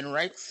what Ben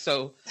writes.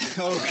 So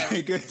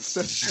okay, good.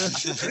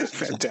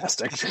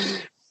 Fantastic.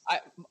 I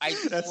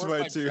That's more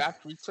my my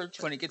draft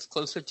research when it gets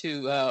closer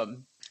to.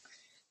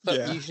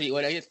 Usually,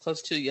 when I get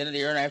close to the end of the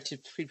year, and I have to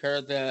prepare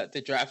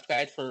the draft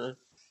guide for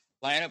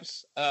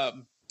lineups.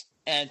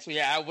 And so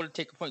I would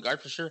take a point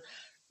guard for sure.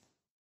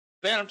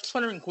 Ben, I'm just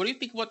wondering, what do you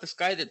think about this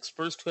guy that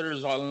Spurs Twitter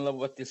is all in love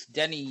with? This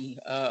Denny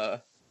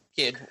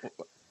kid.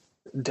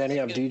 Denny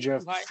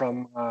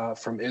Avdija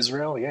from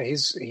Israel. Yeah,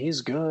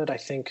 he's good. I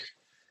think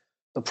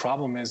the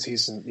problem is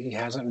he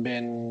hasn't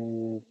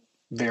been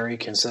very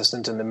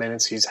consistent in the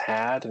minutes he's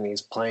had, and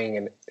he's playing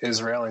in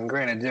Israel. And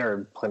granted, there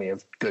are plenty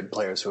of good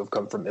players who have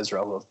come from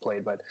Israel who have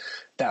played, but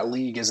that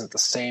league isn't the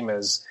same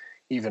as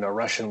even a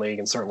Russian league,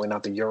 and certainly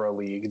not the Euro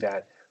League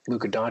that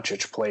Luka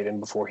Doncic played in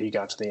before he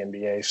got to the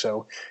NBA.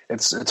 So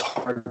it's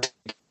hard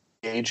to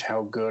gauge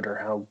how good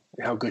or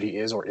how good he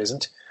is or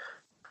isn't.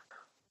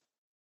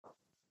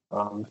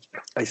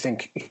 I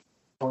think he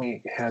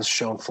only has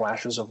shown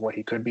flashes of what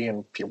he could be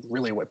and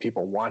really what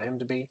people want him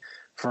to be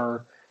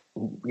for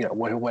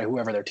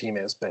whoever their team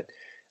is. But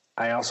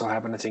I also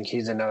happen to think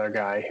he's another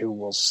guy who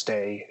will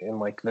stay in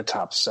like the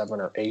top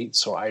 7 or 8.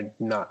 So I'm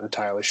not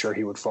entirely sure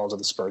he would fall to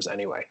the Spurs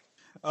anyway.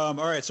 All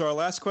right, so our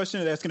last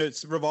question, that's going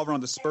to revolve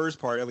around the Spurs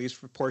part, at least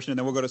for portion, and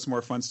then we'll go to some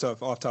more fun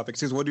stuff off topic,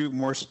 because we'll do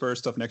more Spurs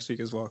stuff next week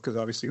as well, because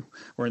obviously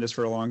we're in this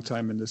for a long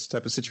time in this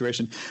type of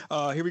situation.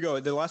 Here we go.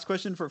 The last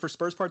question for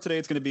Spurs part today,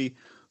 it's going to be,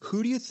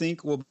 who do you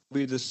think will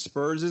be the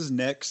Spurs'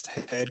 next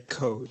head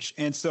coach?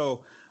 And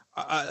so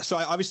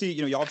obviously,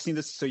 y'all have seen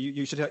this, so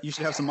you should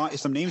have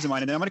some names in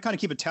mind, and then I'm going to kind of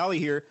keep a tally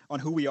here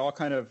on who we all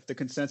kind of the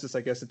consensus,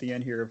 I guess, at the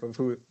end here of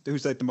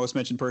who's like the most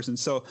mentioned person.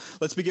 So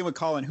let's begin with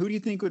Colin. Who do you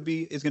think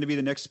is going to be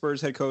the next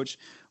Spurs head coach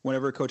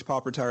whenever Coach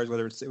Pop retires,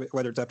 whether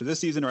it's after this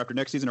season or after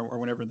next season or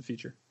whenever in the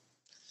future?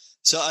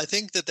 So I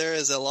think that there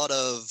is a lot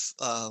of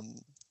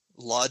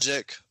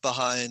logic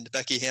behind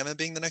Becky Hammon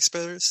being the next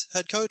Spurs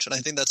head coach, and I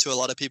think that's who a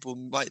lot of people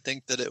might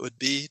think that it would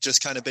be,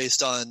 just kind of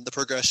based on the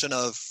progression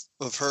of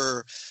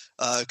her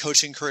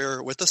coaching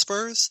career with the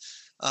Spurs.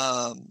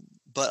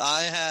 But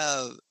I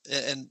have,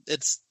 and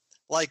it's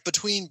like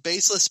between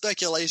baseless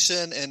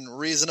speculation and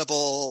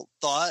reasonable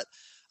thought,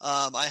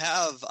 I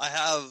have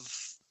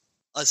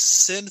a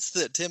sense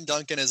that Tim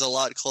Duncan is a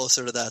lot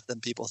closer to that than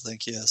people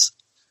think he is.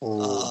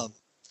 Wow.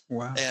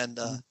 And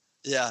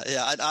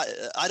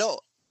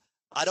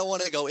I don't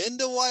want to go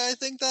into why I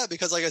think that,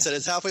 because like I said,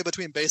 it's halfway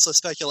between baseless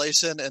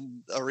speculation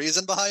and a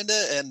reason behind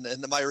it.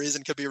 And my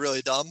reason could be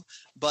really dumb,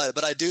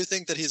 but I do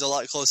think that he's a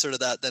lot closer to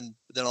that than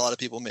a lot of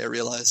people may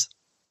realize.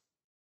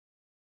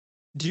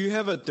 Do you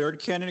have a third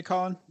candidate,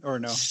 Colin, or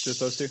no? Just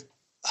those two?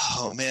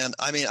 Oh man.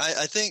 I mean,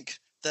 I think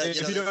that,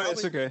 if you don't, probably,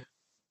 it's okay.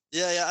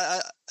 Yeah.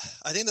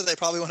 I think that they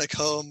probably want to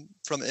come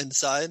from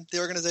inside the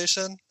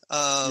organization.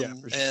 For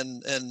sure.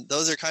 And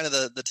those are kind of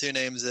the two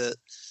names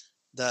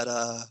that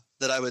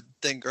I would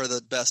think are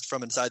the best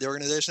from inside the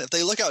organization. If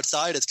they look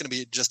outside, it's going to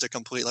be just a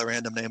completely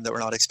random name that we're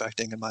not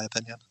expecting, in my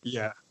opinion.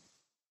 Yeah.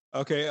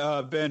 Okay,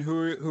 Ben,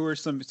 who are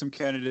some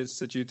candidates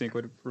that you think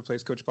would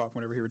replace Coach Pop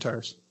whenever he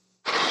retires?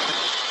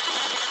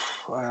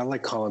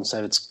 Like Colin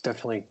said, it's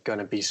definitely going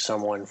to be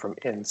someone from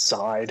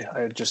inside.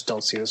 I just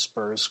don't see the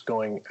Spurs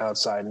going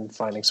outside and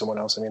finding someone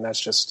else. I mean, that's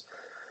just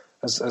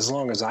as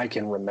long as I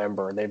can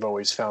remember, they've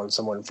always found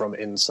someone from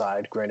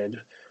inside.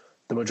 Granted,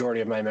 the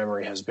majority of my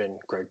memory has been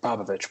Greg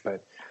Popovich,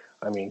 but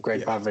I mean,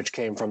 Greg Popovich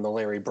came from the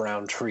Larry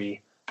Brown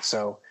tree,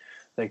 so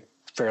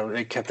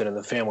they kept it in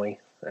the family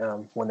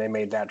when they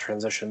made that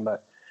transition.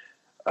 But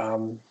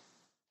I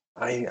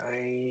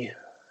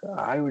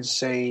would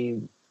say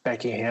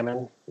Becky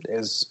Hammon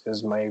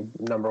is my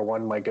number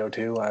one, my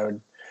go-to.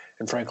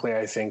 And frankly,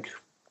 I think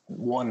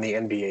one, the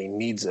NBA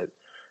needs it,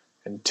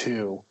 and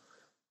two,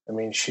 I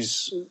mean,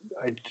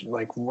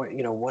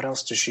 what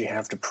else does she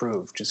have to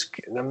prove?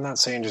 I'm not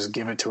saying just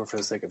give it to her for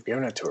the sake of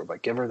giving it to her,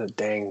 but give her the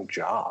dang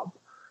job.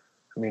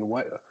 I mean,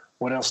 what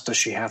else does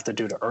she have to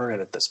do to earn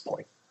it at this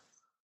point?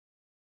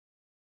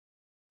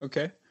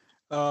 Okay.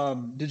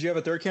 Did you have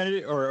a third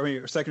candidate,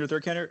 or second or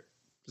third candidate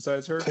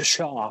besides her?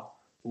 Pshaw.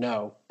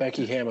 No,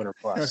 Becky Hammon or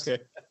plus.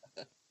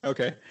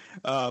 Okay.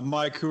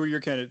 Mike, who are your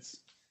candidates?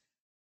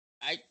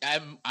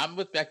 I'm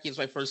with Becky as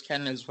my first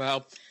candidate as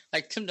well.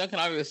 Like Tim Duncan,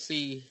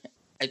 obviously,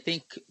 I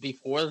think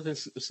before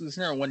this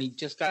season or when he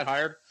just got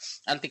hired,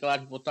 I don't think a lot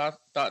of people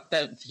thought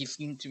that he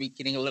seemed to be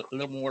getting a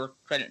little more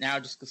credit now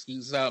just because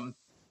he's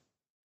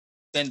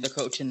been the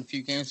coach in a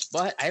few games.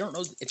 But I don't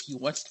know if he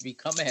wants to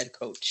become a head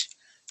coach.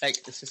 Like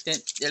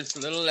assistant, there's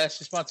a little less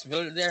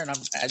responsibility there, and I'm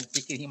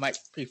thinking he might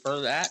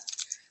prefer that.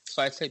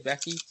 So I'd say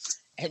Becky.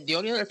 And the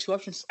only other two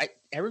options,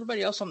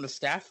 everybody else on the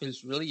staff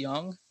is really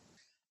young.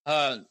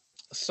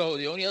 So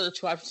the only other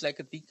two options I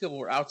could think of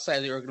were outside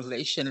the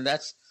organization, and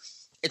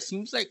it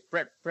seems like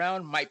Brett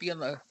Brown might be on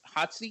the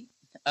hot seat.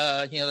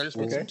 There's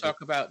been some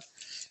talk about,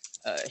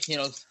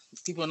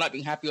 people not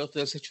being happy with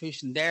the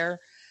situation there.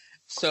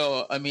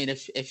 So, I mean,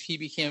 if he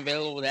became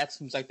available, that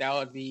seems like that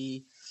would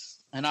be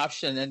an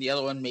option. And the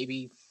other one,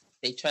 maybe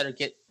they try to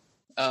get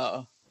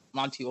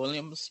Monty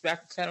Williams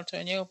back to San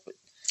Antonio, but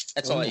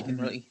that's all I can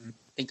really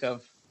think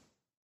of.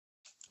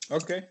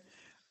 Okay.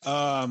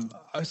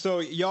 So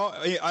y'all,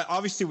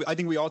 obviously, I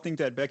think we all think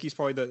that Becky's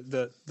probably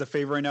the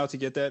favorite right now to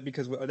get that,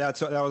 because that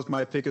was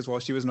my pick as well.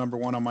 She was number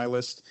one on my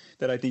list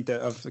that I think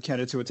that of the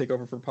candidates who would take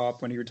over for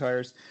Pop when he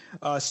retires.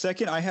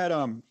 Second, I had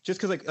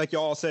just because like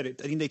y'all said,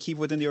 I think they keep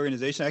within the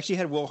organization. I actually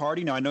had Will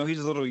Hardy. Now I know he's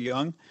a little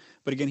young,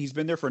 but again, he's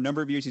been there for a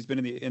number of years. He's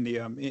been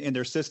in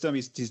their system.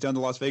 He's done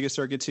the Las Vegas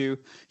circuit too.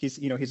 He's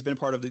been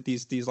part of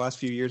these last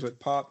few years with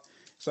Pop.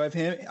 So I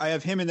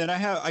have him, and then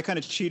I kind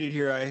of cheated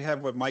here. I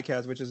have what Mike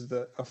has, which is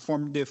the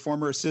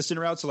former assistant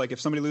route. So like if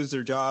somebody loses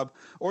their job,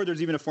 or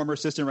there's even a former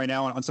assistant right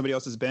now on somebody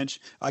else's bench,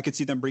 I could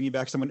see them bringing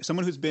back someone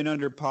who's been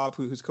under Pop,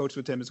 who's coached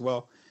with him as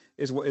well,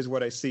 is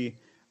what I see.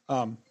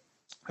 I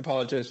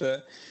apologize for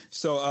that.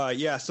 So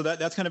so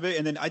that's kind of it.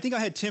 And then I think I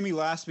had Timmy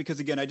last because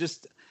again, I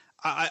just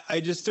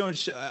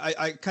don't.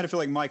 I kind of feel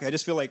like Mike. I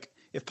just feel like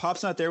if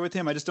Pop's not there with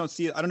him, I just don't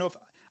see it. I don't know if.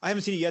 I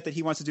haven't seen it yet that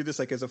he wants to do this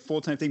like as a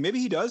full-time thing. Maybe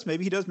he does.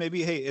 Maybe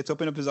hey, it's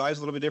opened up his eyes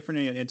a little bit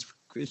different, and it's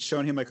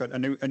shown him like a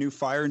new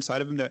fire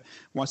inside of him that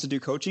wants to do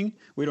coaching.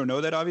 We don't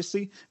know that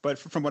obviously, but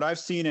from what I've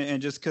seen,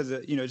 and just because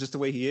just the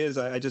way he is,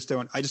 I just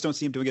don't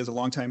see him doing it as a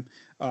long-time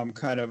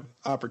kind of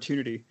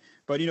opportunity.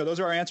 But those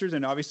are our answers,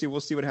 and obviously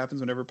we'll see what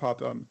happens whenever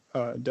Pop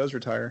does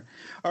retire.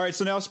 All right,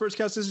 so now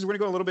Spurscast, we're going to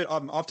go a little bit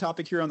off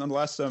topic here on the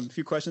last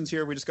few questions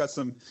here. We just got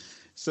some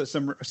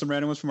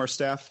random ones from our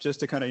staff just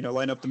to kind of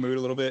lighten up the mood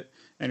a little bit,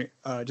 and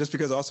just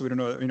because also we don't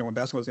know when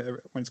basketball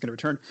when it's going to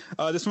return.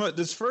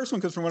 This first one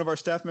comes from one of our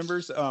staff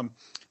members.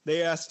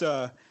 They asked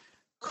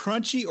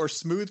crunchy or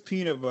smooth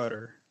peanut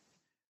butter,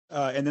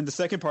 and then the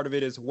second part of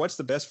it is what's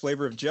the best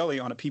flavor of jelly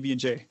on a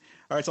PB&J.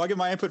 All right, so I'll give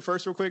my input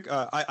first real quick.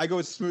 I go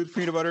with smooth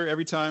peanut butter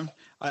every time.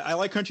 I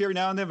like crunchy every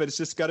now and then, but it's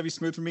just got to be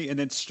smooth for me. And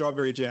then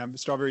strawberry jam.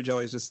 Strawberry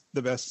jelly is just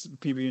the best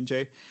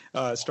PB&J.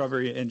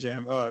 Strawberry and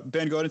jam.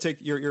 Ben, go ahead and take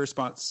your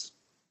response.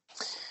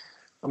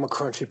 I'm a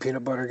crunchy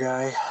peanut butter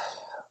guy.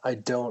 I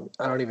don't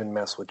even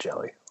mess with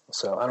jelly.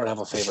 So I don't have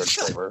a favorite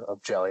flavor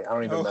of jelly. I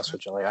don't even mess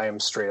with jelly. I am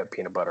straight up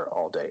peanut butter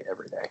all day,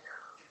 every day.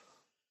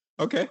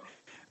 Okay.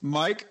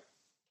 Mike?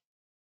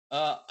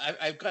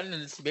 I've gotten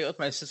in this debate with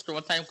my sister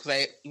one time because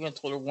I even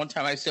told her one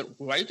time, I said,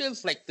 why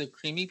does like the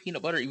creamy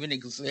peanut butter even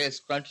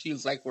exist? Crunchy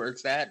is like where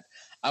it's at.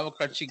 I'm a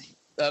crunchy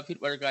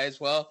peanut butter guy as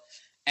well.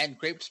 And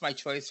grape's my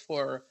choice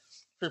for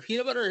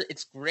peanut butter.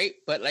 It's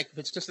great, but like if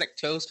it's just like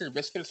toast or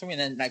biscuit or something,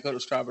 then I go to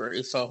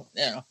strawberry. So,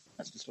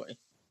 that's just why.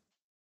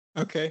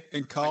 Okay.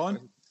 And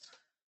Colin?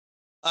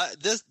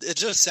 It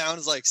just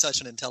sounds like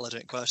such an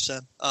intelligent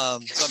question. So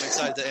I'm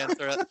excited to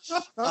answer it.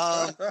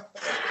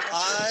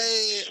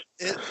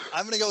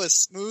 I'm going to go with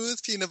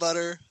smooth peanut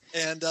butter,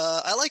 and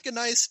I like a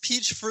nice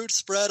peach fruit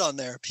spread on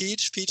there.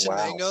 Peach and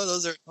mango.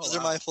 Those are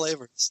my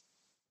flavors.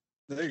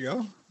 There you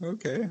go.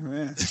 Okay,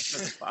 man.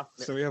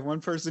 So we have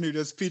one person who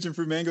does peach and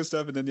fruit mango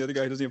stuff, and then the other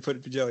guy who doesn't even put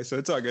it in jelly. So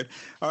it's all good.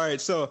 All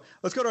right, so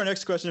let's go to our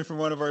next question from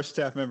one of our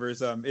staff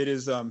members. It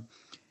is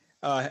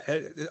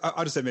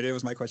I'll just admit it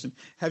was my question.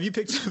 Have you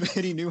picked up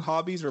any new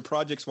hobbies or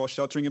projects while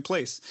sheltering in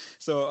place?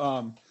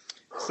 So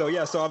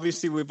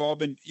obviously we've all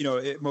been,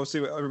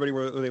 mostly everybody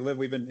where they live,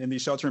 we've been in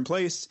these shelter in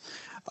place.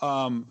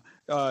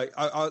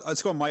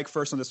 Let's go Mike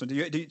first on this one.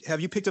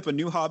 Have you picked up a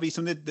new hobby,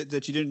 something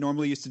that you didn't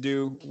normally used to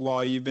do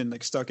while you've been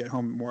like stuck at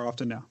home more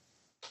often now?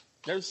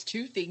 There's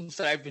two things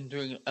that I've been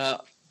doing a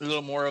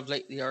little more of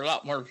lately, or a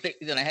lot more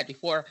lately than I had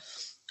before.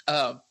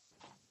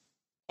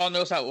 Paul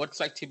knows what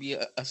it's like to be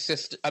a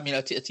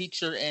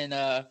teacher in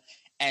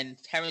and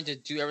having to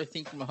do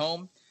everything from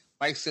home.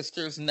 My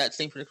sister's in that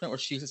same predicament where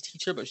she's a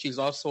teacher, but she's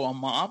also a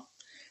mom.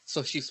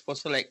 So she's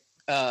supposed to like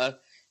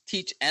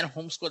teach and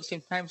homeschool at the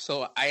same time.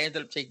 So I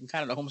ended up taking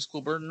kind of the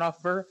homeschool burden off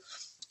of her.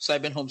 So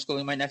I've been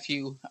homeschooling my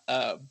nephew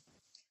a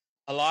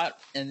lot.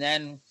 And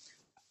then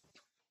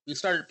we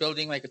started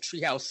building like a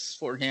treehouse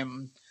for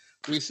him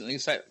recently.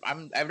 So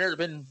I've never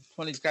been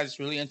one of these guys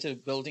really into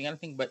building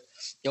anything, but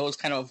it was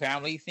kind of a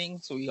family thing.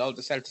 So we all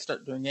decided to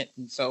start doing it.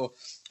 And so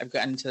I've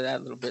gotten into that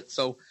a little bit.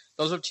 So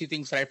those are two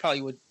things that I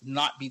probably would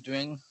not be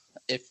doing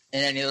if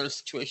in any other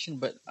situation,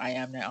 but I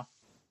am now.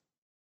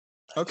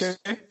 Okay.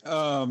 Ben,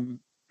 go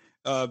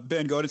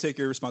ahead and take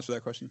your response for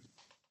that question.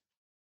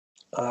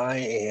 I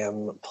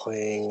am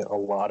playing a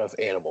lot of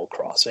Animal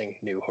Crossing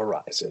New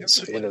Horizons.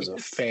 It is a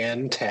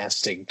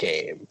fantastic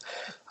game.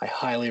 I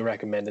highly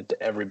recommend it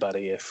to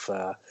everybody. If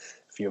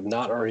you have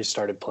not already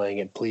started playing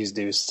it, please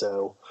do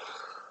so.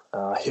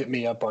 Hit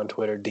me up on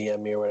Twitter,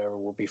 DM me or whatever.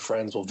 We'll be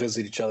friends. We'll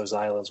visit each other's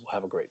islands. We'll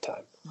have a great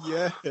time.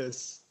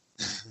 Yes.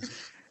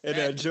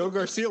 And Joe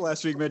Garcia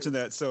last week mentioned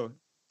that. So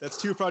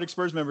that's two Project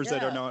Spurs members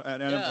that are now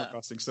at Animal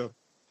Crossing. So,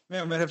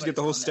 man, I might have to get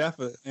the whole staff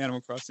of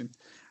Animal Crossing.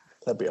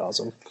 That'd be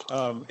awesome.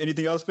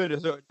 Anything else, Ben?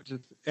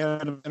 Just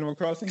Animal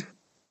Crossing?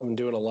 I'm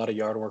doing a lot of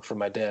yard work for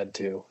my dad,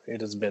 too. It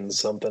has been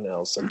something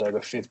else. I dug a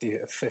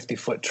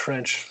 50-foot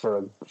trench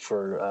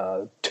for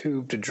a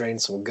tube to drain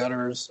some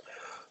gutters.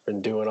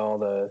 Been doing all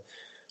the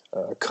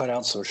cut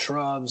out some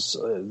shrubs.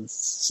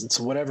 It's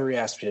whatever he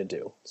asked me to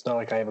do. It's not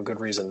like I have a good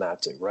reason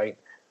not to, right?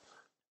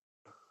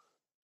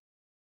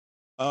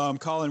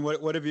 Colin,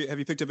 what have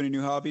you picked up any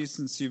new hobbies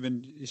since you've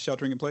been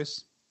sheltering in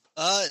place?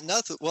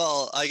 Nothing.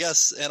 Well, I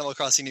guess Animal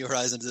Crossing New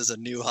Horizons is a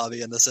new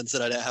hobby in the sense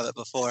that I didn't have it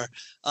before.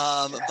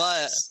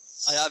 But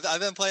I've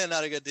been playing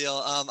that a good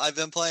deal. I've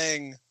been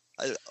playing.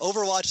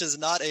 Overwatch is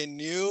not a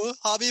new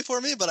hobby for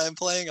me, but I'm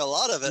playing a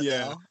lot of it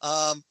now.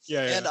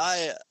 And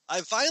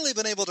I've finally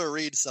been able to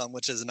read some,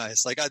 which is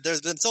nice. Like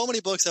there's been so many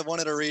books I've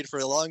wanted to read for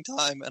a long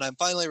time, and I'm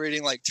finally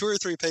reading like 2 or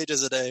 3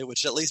 pages a day,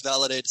 which at least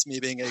validates me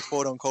being a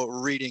quote unquote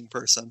reading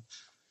person.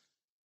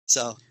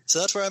 So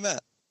that's where I'm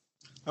at.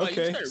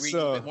 Okay, you started reading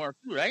a bit more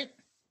too, right?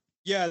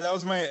 Yeah, that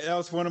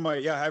was one of my.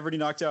 Yeah, I already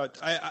knocked out.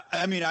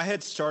 I mean, I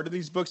had started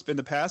these books in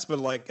the past, but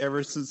like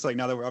ever since like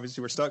now that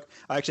we're stuck.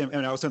 I was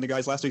telling the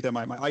guys last week that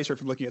my eyes hurt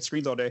from looking at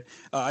screens all day.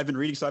 I've been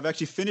reading, so I've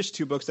actually finished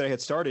 2 books that I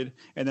had started,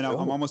 and then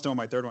I'm almost done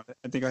with my 3rd one.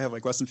 I think I have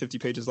like less than 50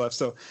 pages left.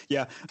 So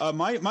yeah,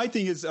 my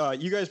thing is,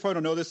 you guys probably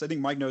don't know this. I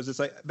think Mike knows this.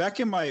 Back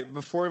in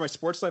before my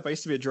sports life, I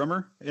used to be a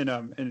drummer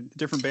in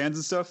different bands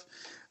and stuff.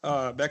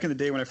 Back in the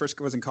day when I first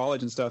was in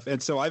college and stuff.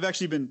 And so I've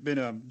actually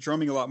been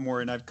drumming a lot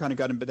more, and I've kind of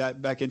gotten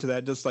back into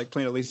that, just like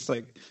playing at least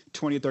like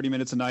 20 or 30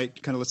 minutes a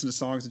night, kind of listening to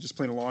songs and just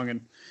playing along.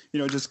 And,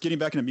 just getting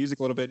back into music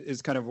a little bit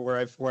is kind of where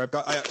I've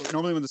got,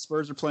 normally when the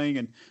Spurs are playing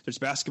and there's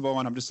basketball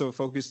and I'm just so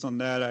focused on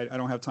that, I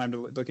don't have time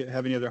to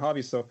have any other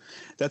hobbies. So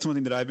that's one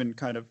thing that I've been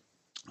kind of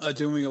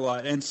doing a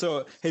lot. And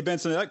so, hey, Ben,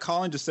 so that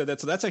Colin just said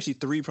that. So that's actually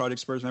 3 Project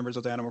Spurs members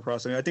of the Animal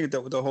Crossing. I think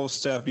that the whole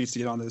staff needs to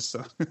get on this.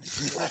 So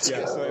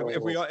yeah. So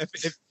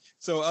if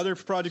so other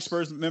Project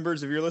Spurs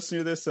members, if you're listening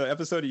to this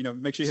episode,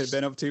 make sure you hit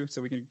Ben up too,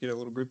 so we can get a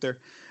little group there.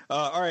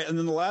 All right, and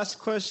then the last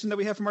question that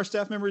we have from our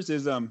staff members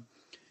is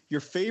your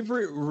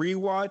favorite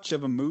rewatch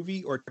of a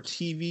movie or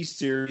TV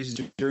series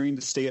during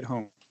the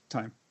stay-at-home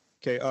time.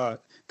 Okay,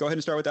 go ahead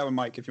and start with that one,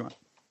 Mike, if you want.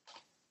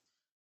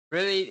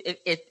 Really,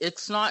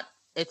 it's not.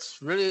 It's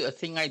really a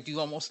thing I do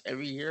almost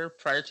every year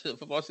prior to the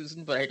football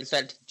season, but I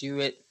decided to do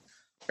it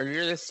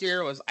earlier this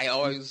year. I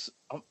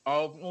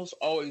almost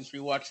always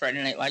rewatch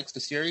Friday Night Lights, the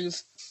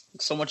series.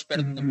 It's so much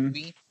better than the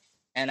movie,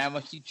 and I'm a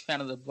huge fan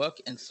of the book,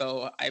 and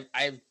so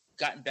I've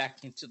gotten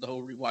back into the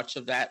whole rewatch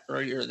of that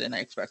earlier than I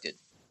expected.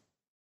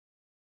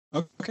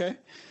 Okay.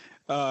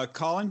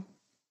 Colin?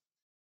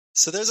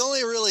 So there's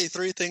only really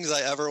 3 things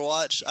I ever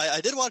watch. I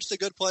did watch The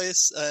Good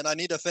Place, and I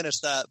need to finish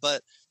that,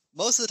 but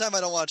most of the time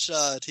I don't watch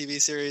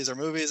TV series or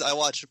movies. I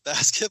watch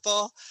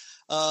basketball,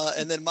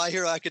 and then My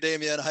Hero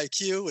Academia and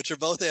Haikyuu, which are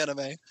both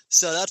anime.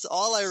 So that's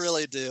all I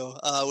really do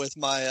with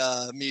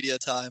my media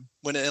time,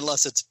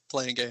 unless it's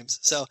playing games.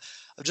 So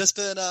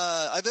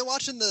I've been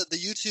watching the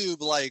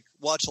YouTube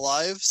watch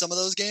live some of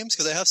those games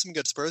because they have some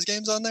good Spurs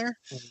games on there,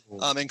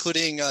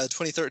 including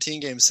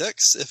 2013 Game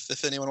 6.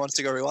 If anyone wants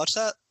to go rewatch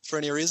that for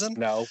any reason,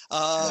 no.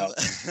 But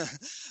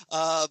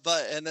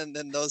and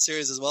then those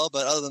series as well.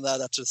 But other than that,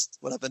 that's just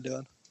what I've been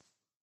doing.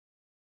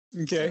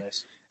 Okay.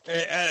 Nice.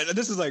 And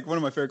this is one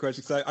of my favorite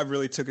questions because I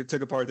really took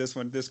apart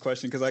this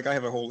question because I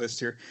have a whole list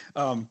here.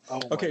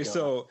 Okay,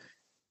 so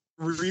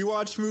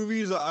rewatch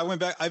movies.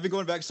 I've been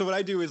going back. So what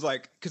I do is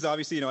because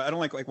obviously I don't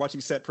like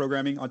watching set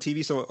programming on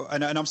TV. So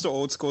and I'm still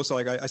old school. So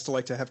I still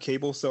like to have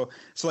cable. So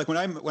when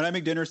I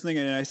make dinner or something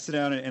and I sit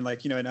down and and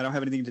I don't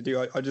have anything to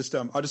do, I'll just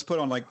put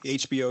on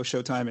HBO,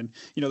 Showtime, and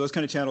those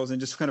kind of channels and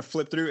just kind of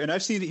flip through. And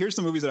here's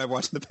some movies that I've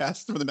watched in the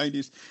past from the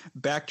 90s.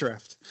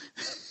 Backdraft.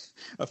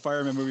 A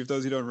fireman movie, if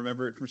those who don't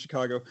remember it, from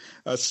Chicago.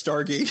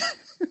 Stargate.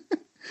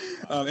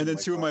 And then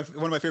one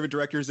of my favorite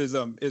directors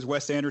is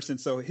Wes Anderson.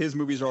 So his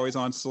movies are always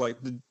on. So like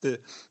the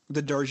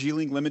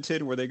Darjeeling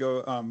Limited, where they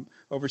go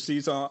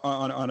overseas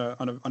on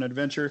an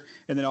adventure,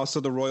 and then also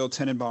the Royal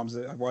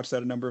Tenenbaums. I've watched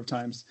that a number of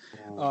times.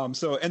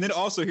 And then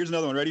also here's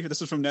another one. Ready?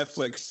 This is from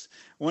Netflix.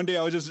 One day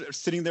I was just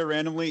sitting there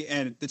randomly,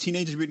 and the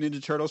Teenage Mutant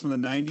Ninja Turtles from the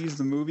 '90s,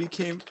 the movie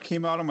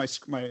came out on my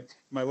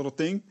little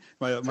thing,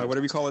 my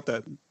whatever you call it,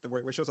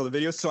 where it shows all the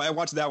videos. So I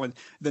watched that one.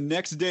 The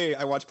next day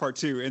I watched part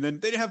 2, and then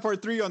they didn't have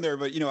part 3 on there,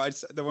 but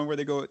the one where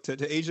they go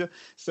to Asia.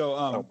 So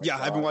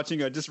I've been watching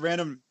just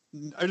random.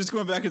 I'm just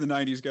going back to the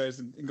 '90s, guys,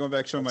 and going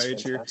back showing my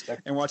age here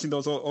and watching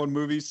those old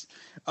movies.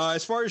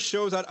 As far as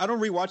shows, I don't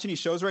rewatch any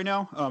shows right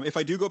now. If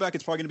I do go back,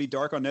 it's probably going to be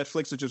Dark on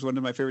Netflix, which is one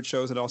of my favorite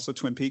shows, and also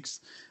Twin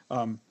Peaks.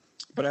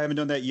 But I haven't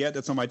done that yet.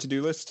 That's on my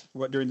to-do list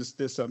during this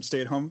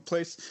stay-at-home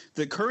place.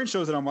 The current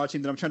shows that I'm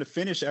watching that I'm trying to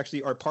finish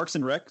actually are Parks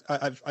and Rec.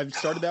 I've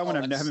started that one.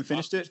 I haven't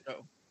finished it.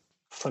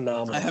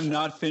 Phenomenal. I have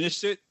not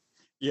finished it.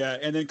 Yeah,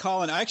 and then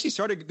Colin, I actually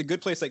started The Good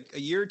Place like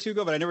a year or two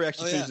ago, but I never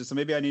actually finished it. So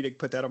maybe I need to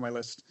put that on my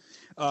list.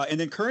 And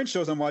then current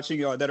shows I'm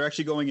watching that are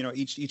actually going,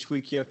 each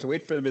week you have to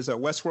wait for them. Is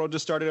Westworld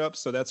just started up,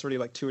 so that's already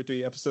like 2 or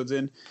 3 episodes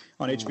in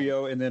on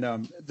HBO. And then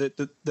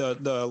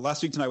the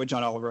Last Week Tonight with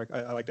John Oliver,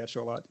 I like that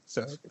show a lot.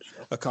 So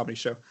a comedy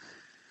show.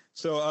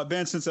 So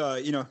Ben, since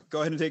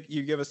go ahead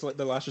and give us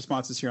the last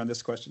responses here on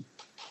this question.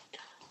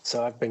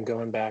 So I've been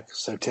going back.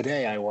 So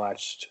today I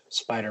watched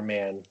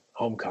Spider-Man: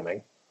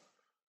 Homecoming.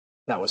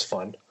 That was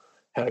fun.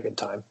 Had a good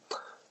time.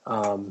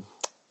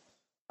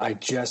 I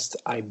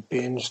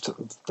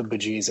binged the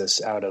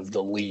bejesus out of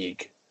The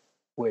League,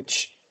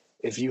 which,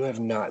 if you have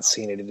not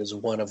seen it, it is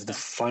one of the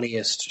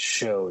funniest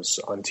shows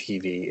on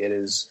TV.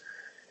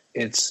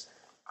 It's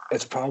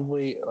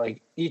probably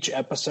like each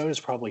episode is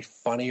probably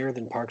funnier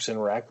than Parks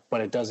and Rec,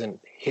 but it doesn't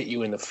hit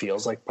you in the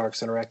feels like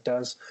Parks and Rec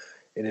does.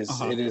 It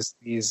is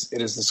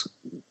this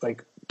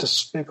like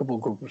despicable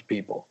group of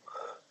people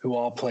who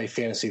all play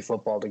fantasy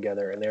football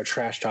together, and they're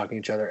trash talking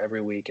each other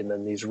every week. And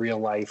then these real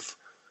life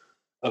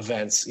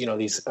events,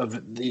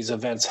 these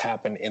events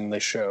happen in the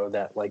show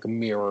that like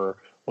mirror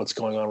what's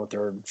going on with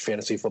their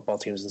fantasy football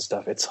teams and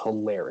stuff. It's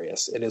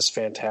hilarious. It is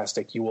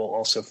fantastic. You will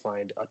also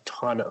find a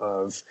ton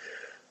of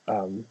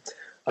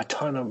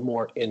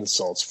more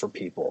insults for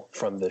people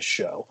from this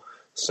show.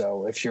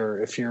 So if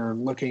you're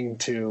looking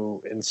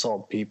to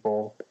insult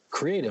people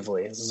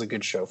creatively, this is a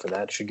good show for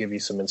that. It should give you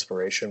some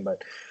inspiration.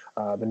 But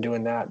I've been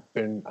doing that.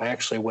 I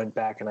actually went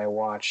back and I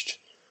watched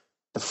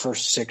the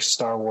first 6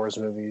 Star Wars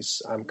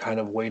movies. I'm kind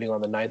of waiting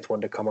on the 9th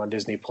one to come on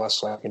Disney Plus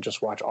so I can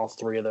just watch all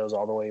 3 of those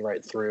all the way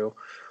right through.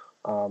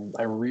 I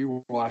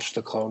rewatched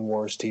the Clone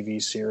Wars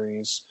TV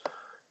series,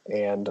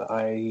 and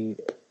I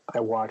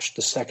watched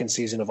the 2nd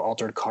season of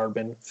Altered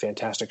Carbon,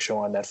 fantastic show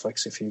on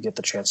Netflix if you get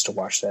the chance to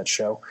watch that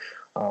show.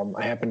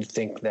 I happen to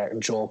think that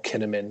Joel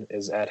Kinnaman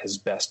is at his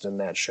best in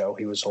that show.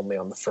 He was only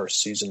on the 1st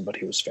season, but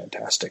he was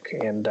fantastic.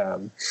 And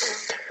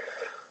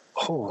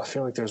I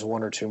feel like there's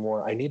 1 or 2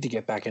 more. I need to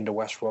get back into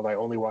Westworld. I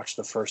only watched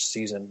the 1st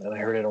season, and I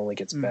heard it only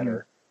gets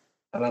better.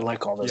 And I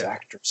like all those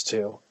actors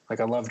too. Like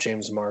I love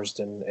James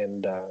Marsden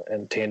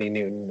and Tandy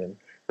Newton, and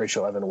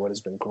Rachel Evan Wood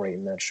has been great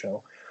in that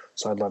show.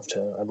 So I'd love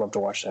to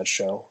watch that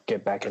show,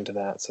 get back into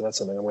that. So that's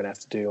something I'm going to have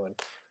to do.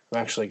 And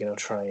I'm actually going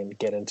to try and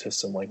get into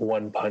some like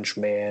One Punch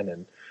Man.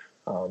 And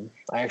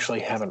I actually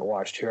haven't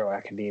watched Hero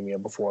Academia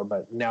before,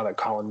 but now that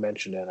Colin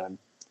mentioned it, I'm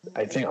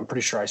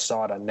pretty sure I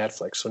saw it on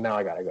Netflix. So now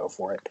I got to go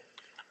for it.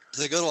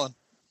 It's a good one.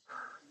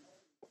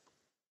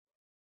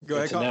 Go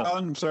ahead, Colin.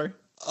 I'm sorry.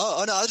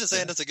 Oh no, I was just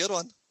saying it's a good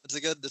one. It's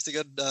a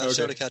good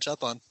show to catch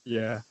up on.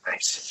 Yeah.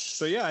 Nice.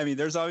 So yeah, I mean,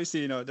 there's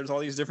obviously there's all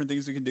these different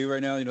things we can do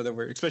right now. That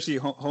we're especially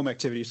home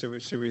activities. So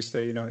should we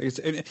say it's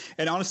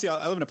and honestly,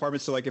 I live in an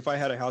apartment, so like if I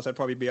had a house, I'd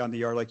probably be on the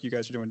yard like you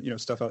guys are doing.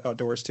 Stuff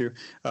outdoors too.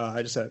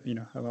 I just have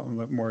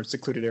a more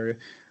secluded area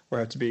where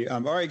I have to be.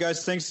 All right,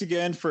 guys, thanks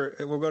again for.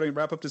 We're going to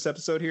wrap up this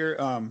episode here.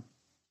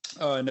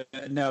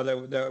 Now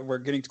that we're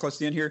getting close to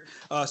the end here.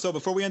 So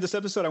before we end this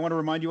episode, I want to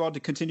remind you all to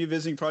continue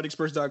visiting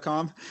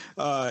ProjectSpurs.com.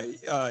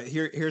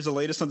 Here's the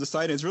latest on the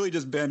site. And it's really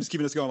just Ben just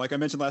keeping us going. Like I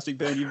mentioned last week,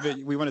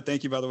 Ben, we want to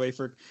thank you, by the way,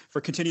 for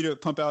continuing to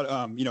pump out,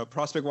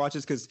 prospect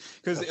watches. Cause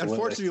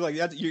unfortunately, like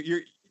that,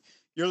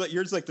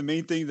 you're just like the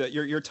main thing that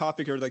your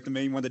topic or like the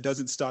main one that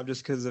doesn't stop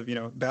just because of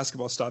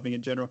basketball stopping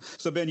in general.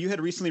 So Ben, you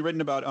had recently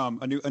written about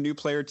a new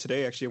player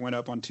today. Actually, it went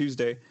up on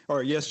Tuesday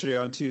or yesterday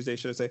on Tuesday,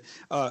 should I say?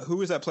 Who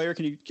was that player?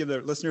 Can you give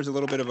the listeners a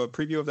little bit of a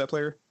preview of that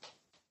player?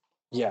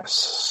 Yes.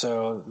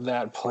 So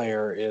that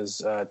player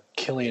is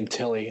Killian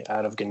Tilly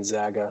out of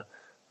Gonzaga,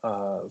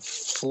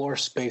 floor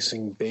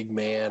spacing big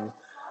man,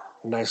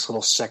 nice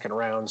little second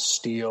round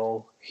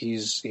steal.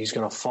 He's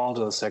going to fall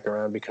to the second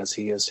round because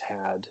he has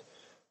had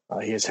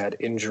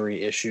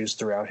injury issues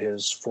throughout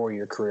his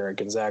 4-year career at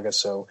Gonzaga,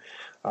 so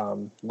a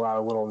lot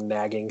of little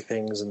nagging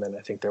things, and then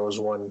I think there was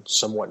one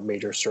somewhat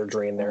major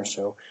surgery in there,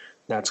 so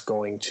that's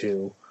going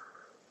to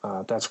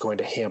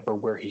hamper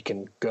where he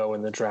can go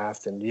in the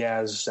draft. And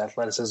yeah, his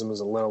athleticism is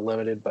a little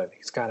limited, but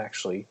he's kind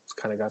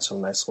of got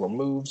some nice little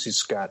moves.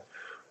 He's got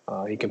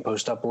He can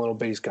post up a little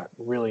bit. He's got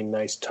really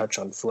nice touch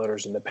on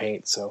floaters in the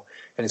paint. So,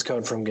 and he's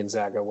coming from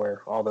Gonzaga,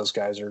 where all those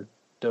guys are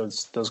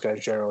those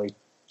guys generally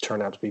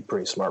turn out to be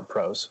pretty smart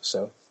pros.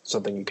 So,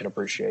 something you can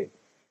appreciate.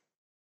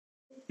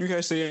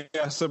 Okay,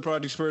 so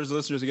Project Spurs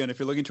listeners, again, if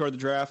you're looking toward the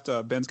draft,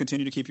 Ben's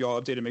continue to keep you all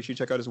updated. Make sure you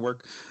check out his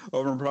work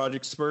over on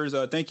Project Spurs.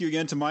 Thank you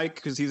again to Mike,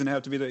 because he's going to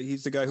have to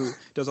he's the guy who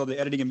does all the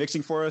editing and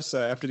mixing for us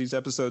after these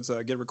episodes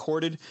get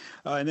recorded.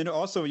 And then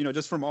also,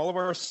 just from all of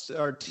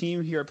our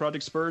team here at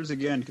Project Spurs,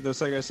 again,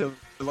 just like I said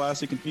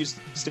last, you can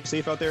stay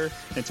safe out there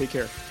and take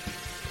care.